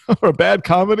a bad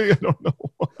comedy. I don't know.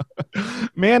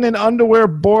 Man in underwear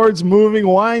boards moving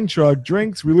wine truck,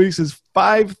 drinks, releases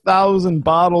 5,000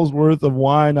 bottles worth of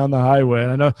wine on the highway.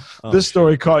 And I know this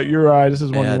story caught your eye. This is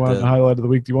one you wanted to highlight of the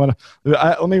week. Do you want to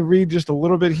let me read just a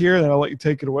little bit here, and then I'll let you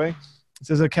take it away. It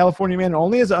says a California man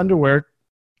only has underwear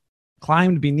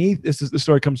climbed beneath, the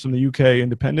story comes from the UK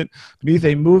Independent, beneath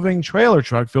a moving trailer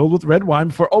truck filled with red wine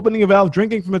before opening a valve,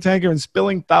 drinking from a tanker, and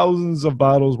spilling thousands of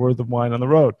bottles worth of wine on the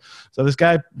road. So this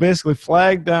guy basically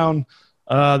flagged down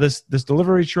this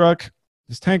delivery truck,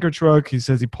 this tanker truck. He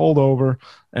says he pulled over,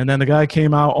 and then the guy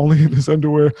came out only in his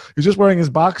underwear. He's just wearing his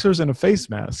boxers and a face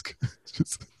mask.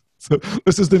 So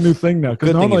this is the new thing now.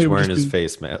 Good thing he's wearing his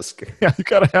face mask. Yeah, you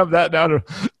gotta have that now to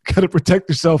gotta protect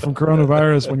yourself from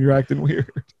coronavirus when you're acting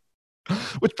weird.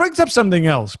 Which brings up something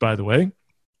else, by the way.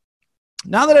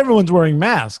 Now that everyone's wearing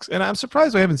masks, and I'm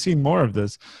surprised I haven't seen more of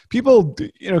this, people,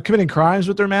 committing crimes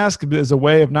with their mask as a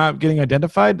way of not getting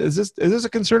identified. Is this a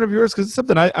concern of yours? Because it's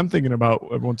something I'm thinking about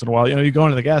every once in a while. You go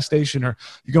into the gas station or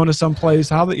you go into some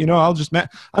place. I'm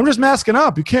just masking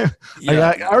up. You can't.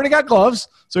 Yeah. I already got gloves,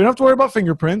 so you don't have to worry about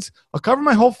fingerprints. I'll cover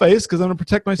my whole face because I'm going to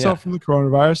protect myself from the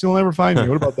coronavirus. You'll never find me.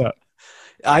 What about that?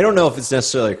 I don't know if it's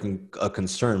necessarily a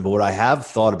concern, but what I have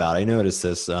thought about, I noticed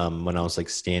this when I was like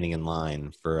standing in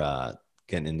line for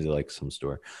getting into like some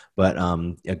store, but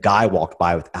a guy walked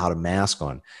by without a mask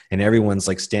on, and everyone's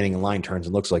like standing in line, turns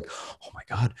and looks like, oh my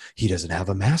God, he doesn't have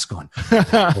a mask on.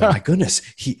 Oh my goodness,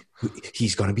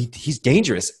 he's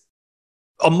dangerous.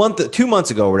 2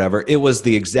 months ago or whatever, it was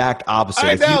the exact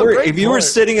opposite. If you were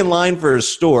sitting in line for a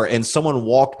store and someone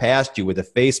walked past you with a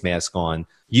face mask on,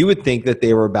 you would think that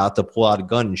they were about to pull out a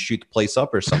gun and shoot the place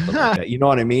up or something like that. You know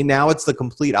what I mean? Now it's the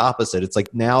complete opposite. It's like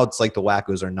the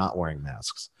wackos are not wearing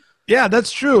masks. Yeah,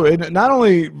 that's true. And not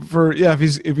only for if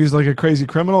he's like a crazy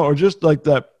criminal or just like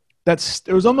that.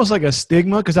 It was almost like a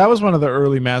stigma because I was one of the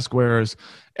early mask wearers,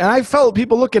 and I felt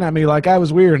people looking at me like I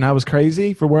was weird and I was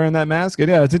crazy for wearing that mask. And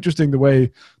yeah, it's interesting the way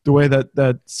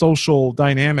that social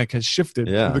dynamic has shifted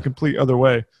to the complete other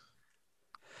way.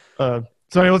 Sorry,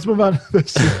 let's move on to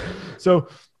this. So,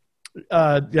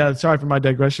 sorry for my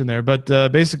digression there, but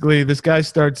basically, this guy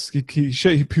starts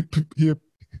he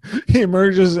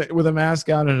emerges with a mask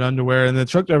on and underwear, and the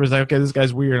truck driver's like, "Okay, this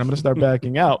guy's weird. I'm going to start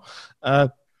backing out."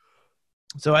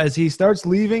 So as he starts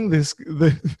leaving, this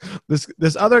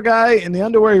other guy in the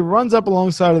underwear, he runs up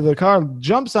alongside of the car,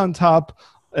 jumps on top,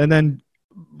 and then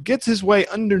gets his way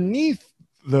underneath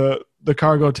the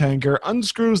cargo tanker,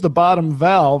 unscrews the bottom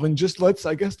valve, and just lets,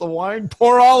 I guess, the wine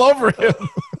pour all over him.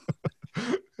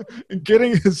 And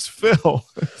getting his fill.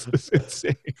 It's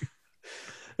insane.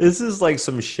 This is like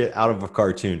some shit out of a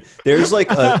cartoon. There's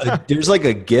like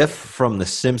a GIF from The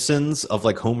Simpsons of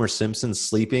like Homer Simpson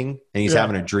sleeping and he's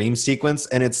having a dream sequence,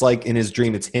 and it's like in his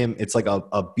dream, it's him. It's like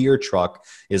a beer truck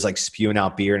is like spewing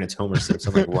out beer, and it's Homer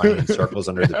Simpson like running in circles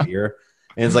under the beer.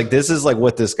 And it's like this is like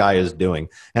what this guy is doing.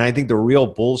 And I think the real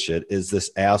bullshit is this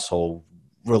asshole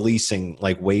wasting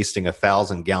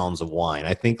 1,000 gallons of wine.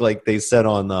 I think like they said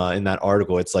on in that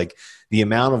article, it's like the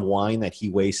amount of wine that he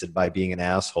wasted by being an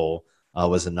asshole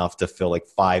was enough to fill like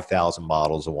 5,000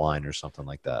 bottles of wine or something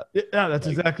like that. Yeah, that's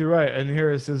exactly right. And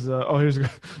here it says,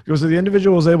 goes, the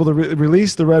individual was able to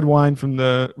release the wine from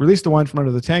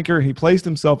under the tanker. He placed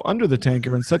himself under the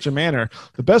tanker in such a manner.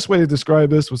 The best way to describe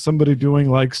this was somebody doing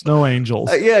like snow angels.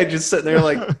 Just sitting there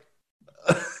like,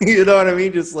 you know what I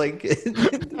mean? Just like,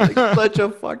 like such a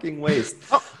fucking waste.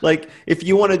 Like if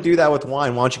you want to do that with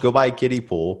wine, why don't you go buy a kiddie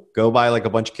pool, go buy like a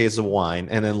bunch of cases of wine,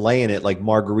 and then lay in it like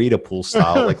margarita pool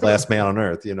style, like Last Man on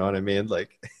Earth. You know what I mean?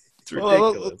 Like it's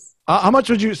ridiculous. How much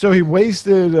would you? So he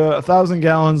wasted 1,000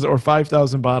 gallons or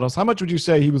 5,000 bottles. How much would you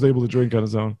say he was able to drink on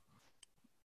his own?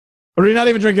 Or did he not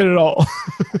even drink it at all?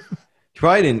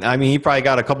 Probably didn't. I mean, he probably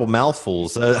got a couple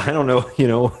mouthfuls. I don't know,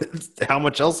 how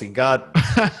much else he got.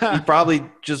 He probably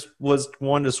just was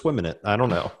one to swim in it. I don't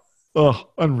know. Oh,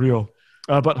 unreal.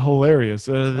 But hilarious.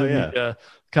 The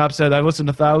cop said, I've listened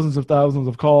to thousands of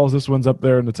calls. This one's up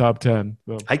there in the top 10.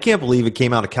 So. I can't believe it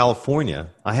came out of California.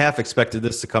 I half expected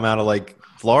this to come out of like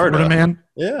Florida. Man.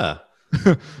 Yeah.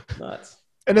 Nuts.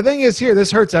 And the thing is here, this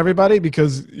hurts everybody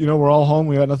because, we're all home.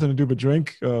 We got nothing to do but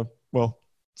drink. Well,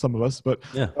 some of us, but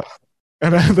yeah.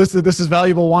 And this is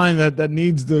valuable wine that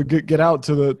needs to get out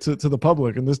to the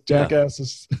public, and this jackass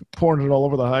is pouring it all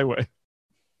over the highway.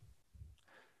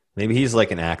 Maybe he's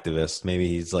like an activist. Maybe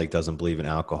he's like doesn't believe in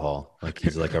alcohol. Like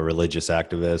he's like a religious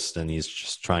activist, and he's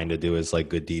just trying to do his like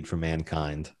good deed for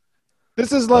mankind.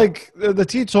 This is like the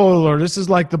teetotaler. This is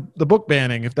like the book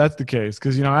banning, if that's the case.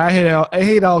 Because I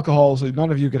hate alcohol, so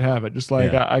none of you could have it. Just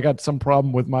like I got some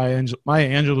problem with Maya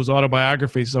Angelou's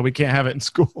autobiography, so we can't have it in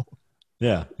school.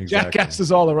 Yeah, exactly.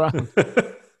 Jackasses all around.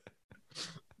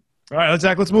 All right,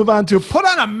 let's move on to put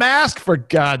on a mask for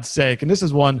God's sake. And this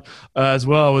is one as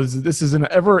well. This is an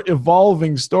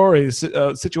ever-evolving story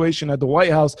situation at the White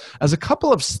House as a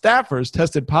couple of staffers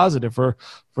tested positive for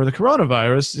the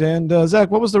coronavirus. And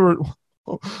Zach, what was the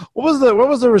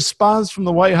response from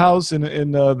the White House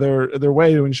in their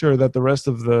way to ensure that the rest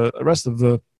of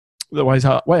the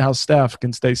White House staff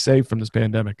can stay safe from this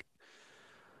pandemic?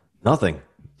 Nothing.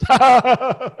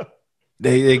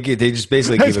 They just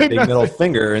basically gave a big middle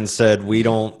finger and said we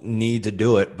don't need to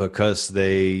do it because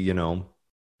they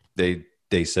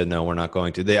said no, we're not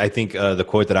going to. I think the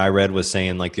quote that I read was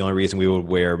saying like the only reason we would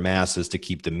wear masks is to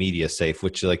keep the media safe,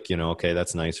 which okay,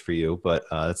 that's nice for you, but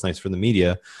that's nice for the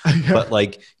media. Yeah. But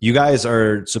like you guys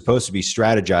are supposed to be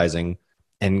strategizing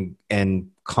and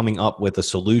coming up with a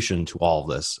solution to all of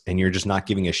this, and you're just not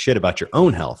giving a shit about your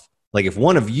own health. Like if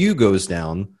one of you goes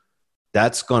down,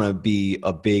 that's going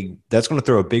to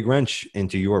throw a big wrench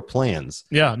into your plans.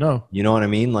 Yeah, no. You know what I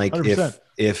mean? Like 100%.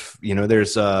 if there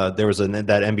was that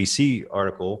NBC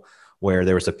article where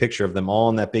there was a picture of them all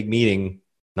in that big meeting,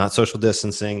 not social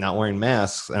distancing, not wearing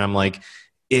masks. And I'm like,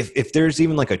 if there's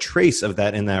even like a trace of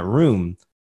that in that room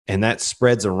and that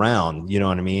spreads around, you know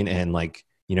what I mean? And like,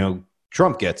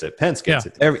 Trump gets it, Pence gets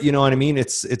it, you know what I mean?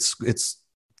 It's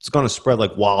going to spread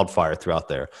like wildfire throughout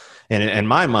there. And in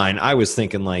my mind, I was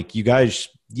thinking like, you guys,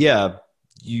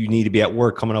 you need to be at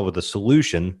work coming up with a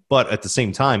solution, but at the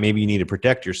same time, maybe you need to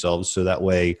protect yourselves so that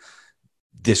way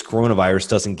this coronavirus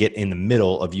doesn't get in the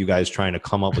middle of you guys trying to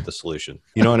come up with a solution.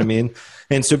 You know what I mean?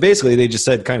 And so basically they just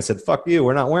said, fuck you,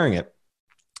 we're not wearing it.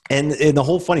 And the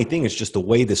whole funny thing is just the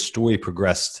way this story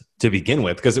progressed to begin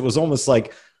with, because it was almost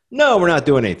like, no, we're not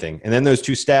doing anything. And then those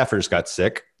two staffers got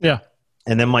sick. Yeah.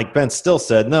 And then Mike Pence still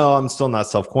said, no, I'm still not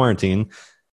self-quarantine.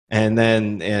 And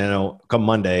then,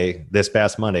 come this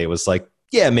past Monday, it was like,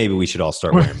 yeah, maybe we should all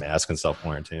start wearing masks and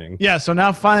self-quarantining. Yeah, so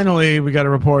now finally we got a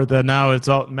report that now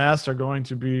masks are going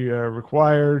to be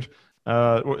required.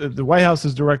 The White House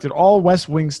has directed all West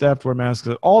Wing staff to wear masks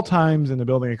at all times in the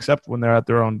building except when they're at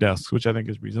their own desks, which I think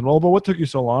is reasonable. But what took you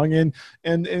so long? And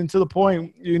to the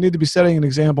point, you need to be setting an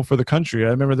example for the country. I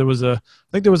remember there was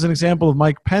an example of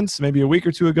Mike Pence maybe a week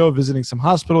or two ago visiting some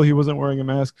hospital. He wasn't wearing a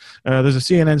mask. There's a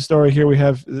CNN story here we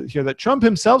have here that Trump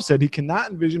himself said he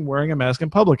cannot envision wearing a mask in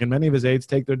public, and many of his aides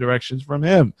take their directions from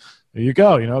him. There you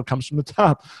go. It comes from the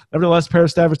top. Nevertheless, pair of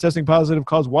staffers testing positive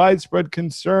caused widespread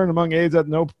concern among aides at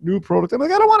no new product. I'm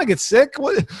like, I don't want to get sick.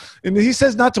 What? And he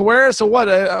says not to wear it. So what?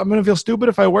 I'm going to feel stupid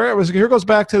if I wear it. Here goes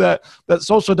back to that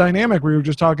social dynamic we were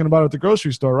just talking about at the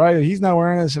grocery store, right? He's not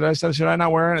wearing it. Should I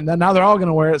not wear it? And then now they're all going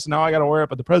to wear it. So now I got to wear it,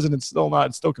 but the president's still not.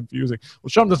 It's still confusing. Well,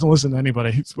 Trump doesn't listen to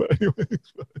anybody.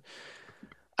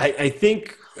 I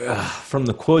think from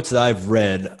the quotes that I've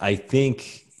read, I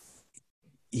think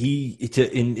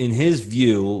in his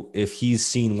view, if he's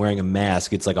seen wearing a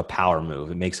mask, it's like a power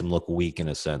move. It makes him look weak in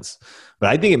a sense, but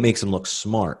I think it makes him look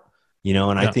smart,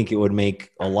 and I think it would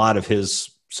make a lot of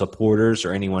his supporters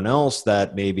or anyone else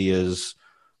that maybe is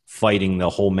fighting the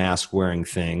whole mask wearing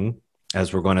thing,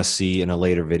 as we're going to see in a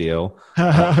later video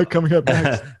coming up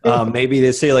next. Maybe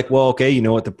they say like, well, okay,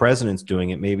 the president's doing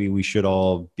it. Maybe we should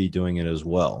all be doing it as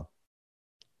well.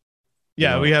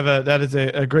 Yeah, we have that is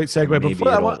a great segue. Before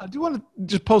I do want to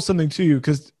just post something to you,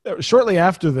 because shortly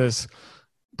after this,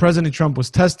 President Trump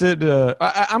was tested.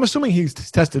 I'm assuming he's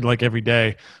tested like every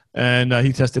day, and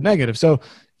he tested negative. So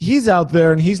he's out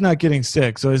there and he's not getting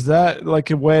sick. So is that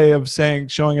like a way of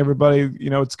showing everybody,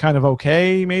 it's kind of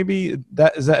okay? Maybe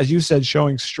that is that, as you said,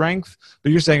 showing strength.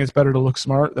 But you're saying it's better to look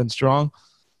smart than strong.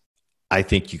 I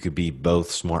think you could be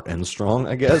both smart and strong,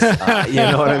 I guess. You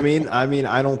know what I mean? I mean,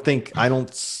 I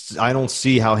don't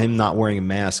see how him not wearing a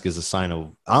mask is a sign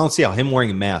of, I don't see how him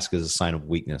wearing a mask is a sign of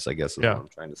weakness, I guess is what I'm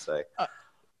trying to say.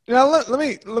 Now, let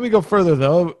me go further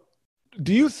though.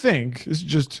 Do you think, this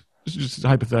is just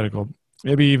hypothetical,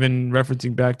 maybe even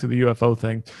referencing back to the UFO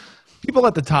thing, people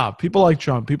at the top, people like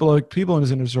Trump, people in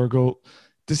his inner circle,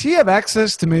 does he have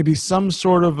access to maybe some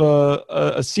sort of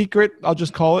a secret, I'll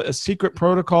just call it a secret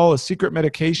protocol, a secret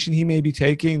medication he may be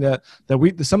taking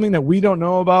something that we don't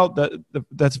know about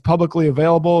that's publicly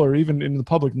available or even in the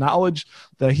public knowledge,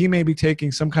 that he may be taking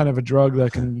some kind of a drug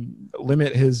that can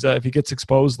limit his, if he gets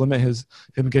exposed, limit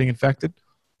him getting infected?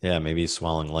 Yeah, maybe he's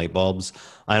swallowing light bulbs.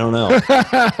 I don't know.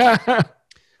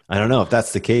 I don't know if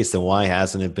that's the case. Then why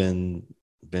hasn't it been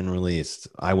released?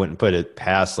 I wouldn't put it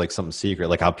past like something secret,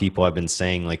 like how people have been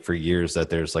saying like for years that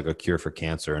there's like a cure for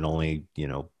cancer and only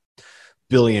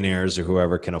billionaires or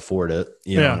whoever can afford it.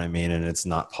 You know what I mean? And it's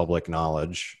not public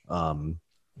knowledge. But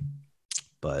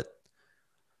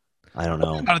I don't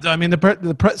know. I mean, forget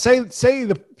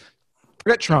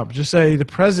Trump. Just say the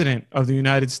president of the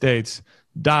United States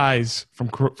dies from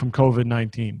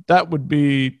COVID-19. That would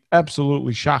be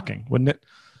absolutely shocking, wouldn't it?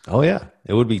 Oh, yeah.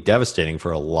 It would be devastating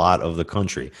for a lot of the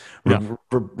country.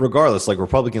 Regardless, like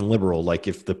Republican, liberal, like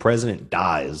if the president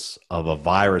dies of a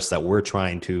virus that we're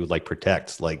trying to like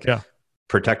protect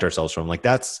ourselves from, like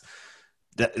that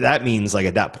means like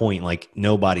at that point, like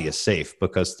nobody is safe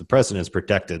because the president is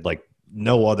protected like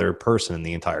no other person in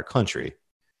the entire country.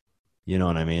 You know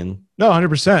what I mean? No,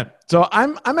 100%. So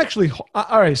I'm actually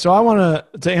all right. So I want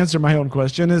to answer my own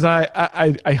question. Is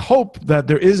I hope that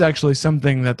there is actually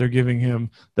something that they're giving him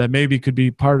that maybe could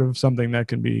be part of something that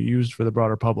can be used for the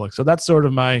broader public. So that's sort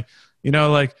of my,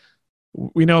 like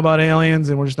we know about aliens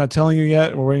and we're just not telling you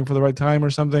yet. We're waiting for the right time or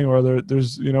something, or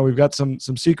there's we've got some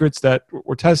secrets that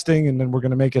we're testing and then we're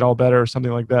going to make it all better or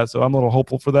something like that. So I'm a little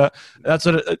hopeful for that. That's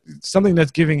something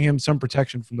that's giving him some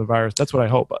protection from the virus. That's what I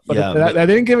hope. But I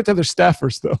didn't give it to their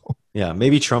staffers though. Yeah,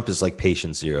 maybe Trump is like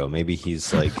patient zero. Maybe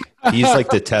he's like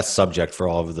the test subject for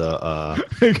all of the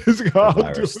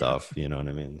virus stuff. You know what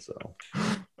I mean? So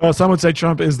some would say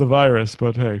Trump is the virus,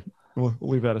 but hey. We'll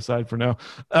leave that aside for now.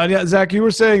 Yeah, Zach, you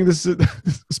were saying this.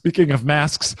 Speaking of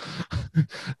masks,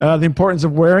 the importance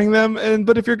of wearing them,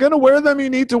 but if you're going to wear them, you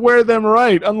need to wear them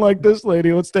right. Unlike this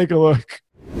lady, let's take a look.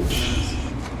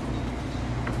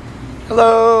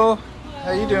 Hello.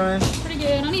 How you doing? Pretty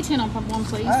good. I need 10 on pump one,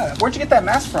 please. Where'd you get that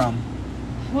mask from?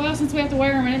 Well, since we have to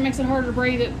wear them and it makes it harder to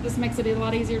breathe, this makes it a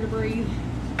lot easier to breathe.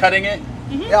 Cutting it?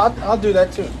 Mm-hmm. Yeah, I'll do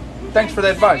that too. Thanks for the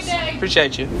advice.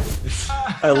 Appreciate you.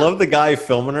 I love the guy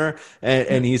filming her,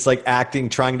 and he's like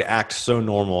trying to act so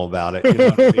normal about it. You know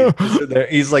what I mean?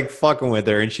 He's like fucking with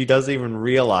her, and she doesn't even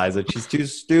realize it. She's too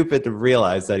stupid to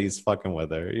realize that he's fucking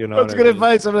with her. You know, that's good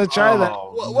advice. I'm gonna try that.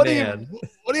 What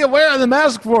do you wear the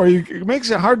mask for? It makes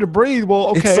it hard to breathe. Well,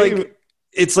 okay.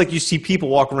 It's like you see people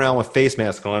walking around with face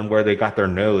masks on where they got their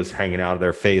nose hanging out of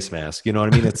their face mask. You know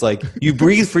what I mean? It's like you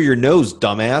breathe for your nose,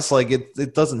 dumbass. Like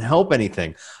it doesn't help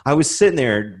anything. I was sitting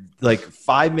there like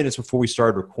 5 minutes before we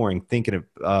started recording, thinking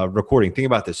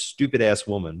about this stupid ass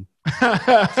woman.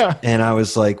 And I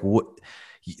was like, what?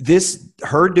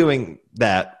 Her doing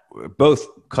that, both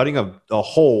cutting a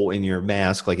hole in your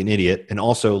mask like an idiot and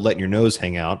also letting your nose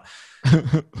hang out.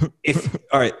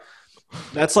 All right.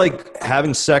 That's like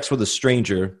having sex with a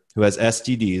stranger who has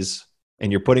STDs and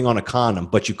you're putting on a condom,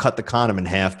 but you cut the condom in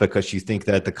half because you think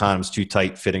that the condom's too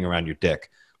tight fitting around your dick.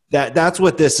 That's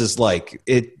what this is like.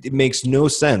 It makes no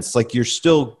sense. Like you're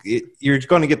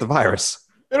going to get the virus.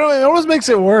 It always makes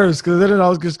it worse because then it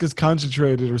always just gets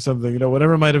concentrated or something.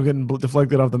 Whatever might have gotten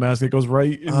deflected off the mask, it goes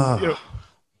right. I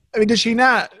mean, does she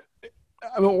not?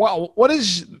 I mean, what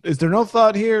is there no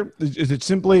thought here? Is it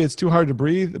simply it's too hard to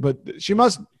breathe? But she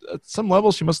must, at some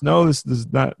level, she must know this is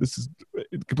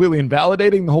completely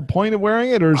invalidating the whole point of wearing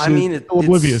it. Or is it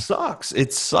oblivious?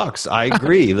 It sucks. I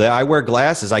agree. I wear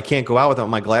glasses. I can't go out without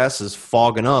my glasses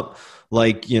fogging up,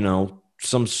 like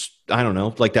I don't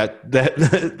know, like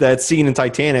that scene in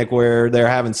Titanic where they're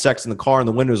having sex in the car and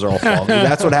the windows are all foggy.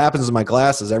 That's what happens to my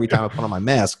glasses every time I put on my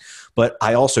mask. But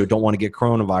I also don't want to get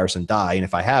coronavirus and die. And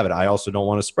if I have it, I also don't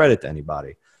want to spread it to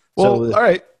anybody. Well, all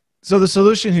right. So the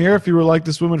solution here, if you were like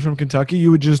this woman from Kentucky,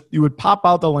 you would pop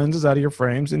out the lenses out of your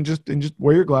frames and just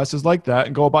wear your glasses like that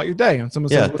and go about your day. And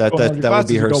someone says, that would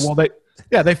be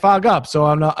her. They fog up. So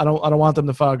I don't want them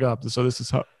to fog up. So this is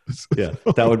how. Yeah,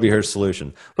 that would be her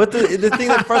solution. But the thing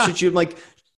that frustrates you, like,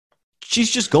 she's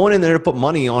just going in there to put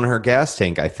money on her gas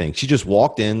tank, I think. She just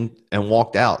walked in and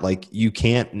walked out. Like, you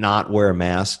can't not wear a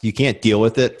mask. You can't deal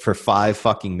with it for 5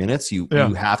 fucking minutes. You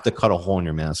have to cut a hole in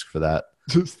your mask for that,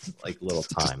 like, little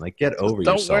time. Like, get over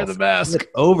yourself. Don't wear the mask. Get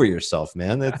over yourself,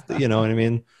 man. That's, you know what I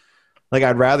mean? Like,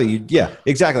 I'd rather you,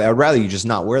 exactly. I'd rather you just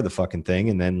not wear the fucking thing.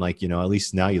 And then, like, at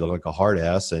least now you look like a hard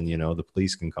ass and, the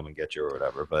police can come and get you or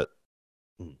whatever. But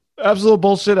absolute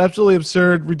bullshit, absolutely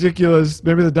absurd, ridiculous.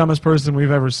 Maybe the dumbest person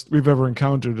we've ever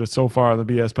encountered so far on the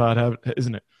BS pod,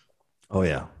 isn't it? Oh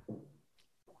yeah. All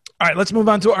right, let's move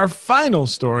on to our final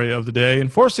story of the day.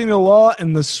 Enforcing the law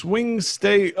in the swing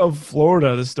state of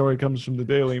Florida. This story comes from the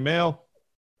Daily Mail.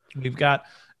 We've got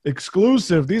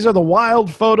exclusive. These are the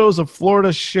wild photos of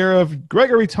Florida Sheriff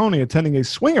Gregory Tony attending a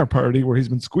swinger party where he's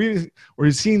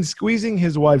seen squeezing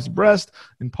his wife's breast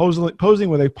and posing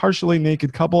with a partially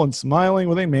naked couple and smiling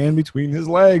with a man between his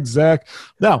legs. Zach,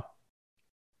 now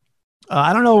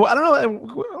I don't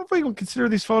know if we can consider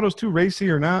these photos too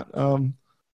racy or not.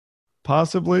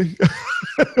 Possibly.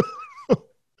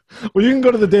 Well, you can go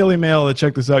to the Daily Mail and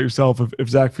check this out yourself if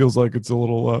Zach feels like it's a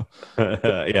little.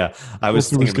 Yeah, I was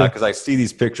thinking about because I see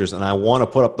these pictures and I want to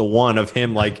put up the one of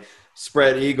him like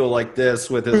spread eagle like this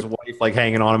with his wife like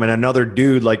hanging on him and another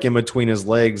dude like in between his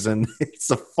legs, and it's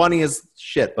the funniest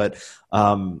shit. But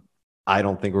I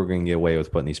don't think we're going to get away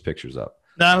with putting these pictures up.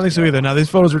 No, I don't think so either. Now, these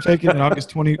photos were taken in August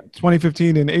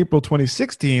 2015 and April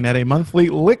 2016 at a monthly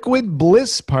Liquid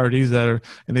Bliss parties that are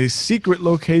in a secret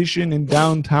location in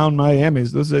downtown Miami.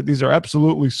 These are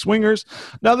absolutely swingers.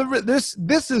 Now, this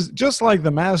is just like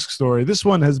the mask story. This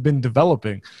one has been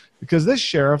developing because this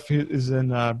sheriff is in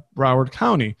Broward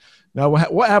County. Now,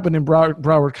 what happened in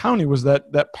Broward County was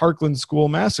that Parkland school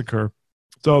massacre.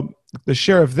 So the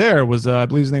sheriff there was, I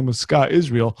believe his name was Scott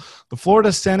Israel. The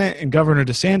Florida Senate and Governor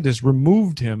DeSantis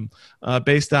removed him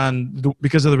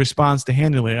because of the response to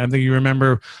handling it. I think you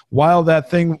remember while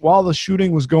the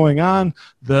shooting was going on,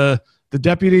 the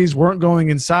deputies weren't going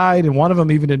inside, and one of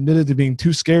them even admitted to being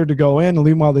too scared to go in. And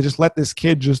meanwhile, they just let this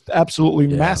kid just absolutely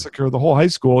massacre the whole high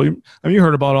school. You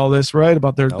heard about all this, right?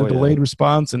 About their delayed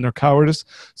response and their cowardice.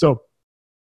 So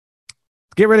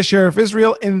get rid of Sheriff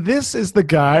Israel, and this is the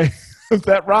guy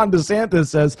that Ron DeSantis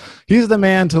says he's the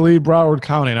man to lead Broward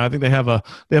County. And I think they have an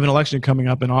election coming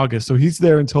up in August, so he's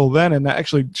there until then. And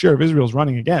actually, Sheriff Israel's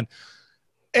running again.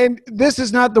 And this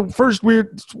is not the first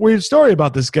weird story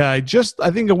about this guy. Just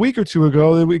I think a week or two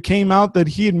ago, it came out that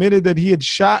he admitted that he had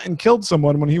shot and killed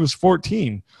someone when he was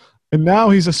 14, and now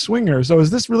he's a swinger. So is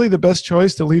this really the best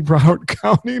choice to lead Broward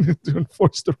County to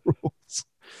enforce the rules?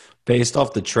 Based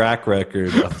off the track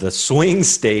record of the swing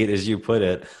state, as you put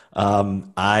it,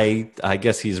 I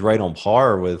guess he's right on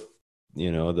par with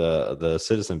the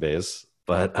citizen base.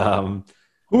 But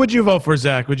who would you vote for,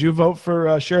 Zach? Would you vote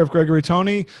for Sheriff Gregory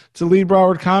Tony to lead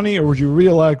Broward County, or would you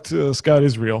reelect Scott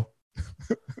Israel?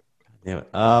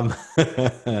 I'd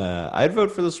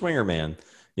vote for the swinger man.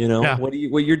 What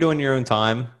you're doing in your own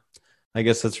time. I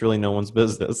guess that's really no one's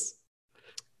business.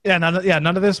 Yeah,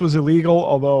 none of this was illegal,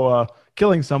 although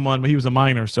killing someone, but he was a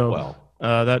minor, so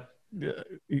I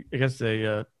guess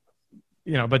they,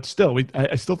 but still,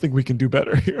 I still think we can do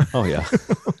better here. Oh yeah.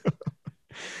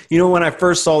 When I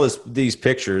first saw these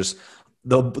pictures,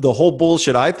 the whole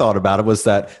bullshit I thought about it was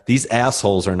that these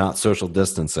assholes are not social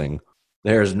distancing.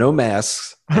 There's no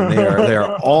masks, and they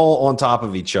are all on top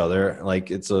of each other, like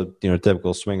it's a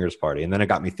typical swingers party. And then it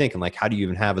got me thinking, like, how do you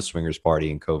even have a swingers party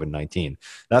in COVID-19?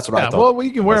 That's what I thought. Well,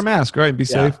 you can wear a mask, right? Be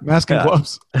safe. Mask and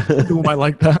gloves. People might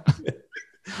like that.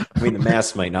 I mean, the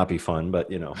mask might not be fun, but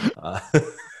and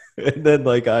then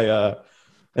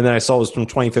and then I saw it was from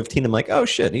 2015. I'm like, oh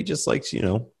shit, he just likes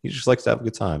to have a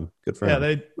good time. Good for him.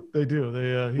 Yeah, they do.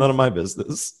 None of my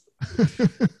business.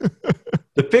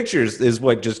 The pictures is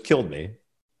what just killed me.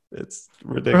 It's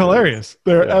ridiculous. They're hilarious.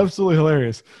 They're absolutely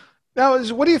hilarious. Now,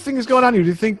 what do you think is going on here? Do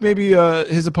you think maybe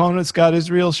his opponent, Scott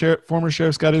Israel, former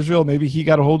Sheriff Scott Israel, maybe he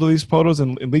got a hold of these photos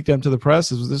and leaked them to the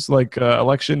press? Is this like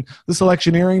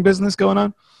electioneering business going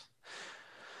on?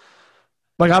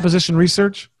 Like opposition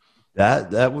research?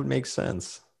 That would make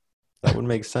sense. That would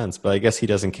make sense. But I guess he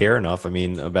doesn't care enough,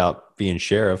 about being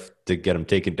sheriff to get him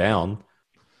taken down.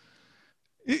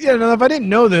 Yeah, no, if I didn't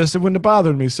know this, it wouldn't have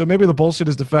bothered me. So maybe the bullshit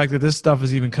is the fact that this stuff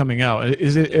is even coming out.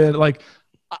 Is it like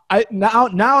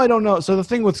now I don't know. So the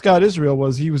thing with Scott Israel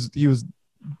was he was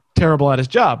terrible at his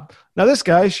job. Now this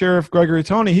guy, Sheriff Gregory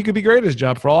Tony, he could be great at his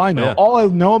job for all I know. Yeah. All I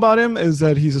know about him is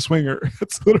that he's a swinger.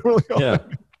 That's literally all I know.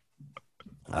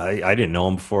 I didn't know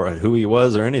him who he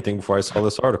was or anything before I saw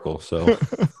this article. So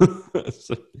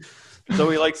so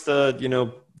he likes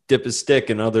to, dip his stick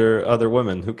in other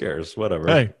women. Who cares? Whatever.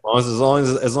 Hey. As long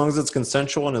as it's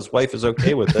consensual and his wife is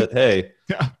okay with it. Hey,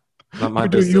 not my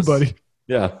business. You, buddy.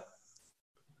 Yeah.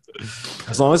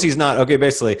 As long as he's not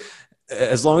basically,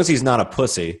 as long as he's not a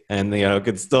pussy and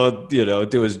can still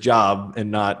do his job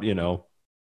and not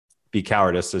be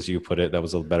cowardice, as you put it. That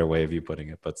was a better way of you putting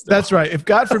it, but still. That's right. If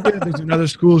God forbid there's another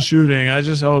school shooting, I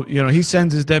just hope he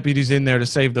sends hhis deputies in there to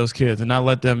save those kids and not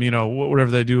let them whatever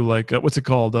they do, like what's it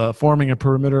called, forming a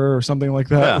perimeter or something like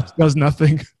that. Which does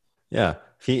nothing. Yeah,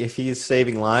 if he's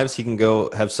saving lives, he can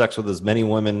go have sex with as many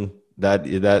women that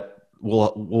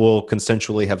will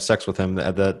consensually have sex with him.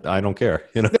 That I don't care.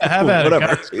 Have at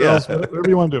whatever. It, guys, girls, whatever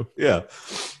you want to do. Yeah.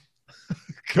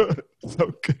 Good.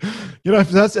 So,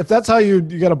 if that's how you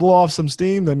got to blow off some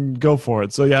steam, then go for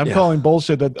it. So I'm calling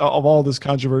bullshit that of all this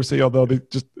controversy. Although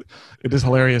it is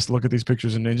hilarious to look at these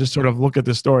pictures and just sort of look at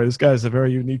this story. This guy is a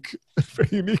very unique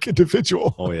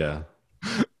individual. Oh yeah,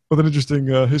 with an interesting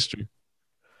history.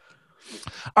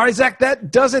 All right, Zach,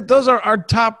 that does it. Those are our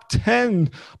top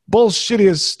 10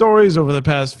 bullshittiest stories over the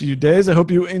past few days. I hope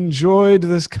you enjoyed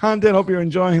this content. I hope you're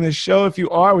enjoying this show. If you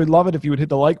are, we'd love it if you would hit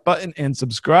the like button and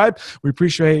subscribe. We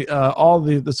appreciate all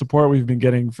the support we've been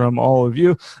getting from all of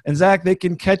you. And Zach, they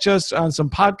can catch us on some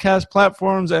podcast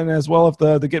platforms, and as well, if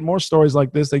they get more stories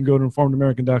like this, they can go to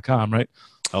informedamerican.com, right?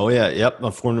 Oh, yeah. Yep.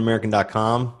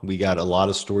 Informedamerican.com. We got a lot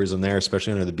of stories in there,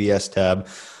 especially under the BS tab.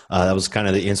 That was kind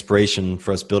of the inspiration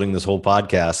for us building this whole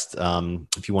podcast.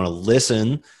 If you want to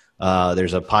listen,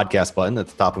 there's a podcast button at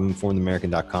the top of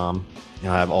informedamerican.com. I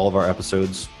have all of our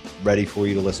episodes ready for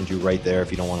you to listen to right there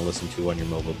if you don't want to listen to on your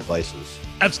mobile devices.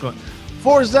 Excellent.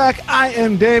 For Zach, I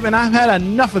am Dave, and I've had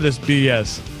enough of this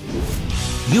BS.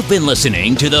 You've been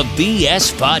listening to the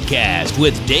BS Podcast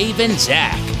with Dave and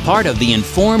Zach, part of the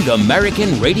Informed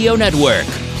American Radio Network.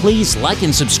 Please like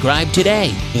and subscribe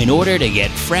today in order to get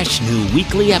fresh new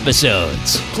weekly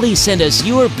episodes. Please send us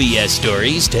your BS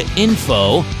stories to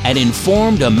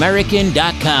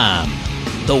info@informedamerican.com.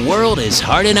 The world is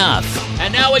hard enough,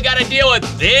 and now we gotta deal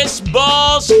with this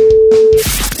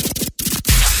bullshit.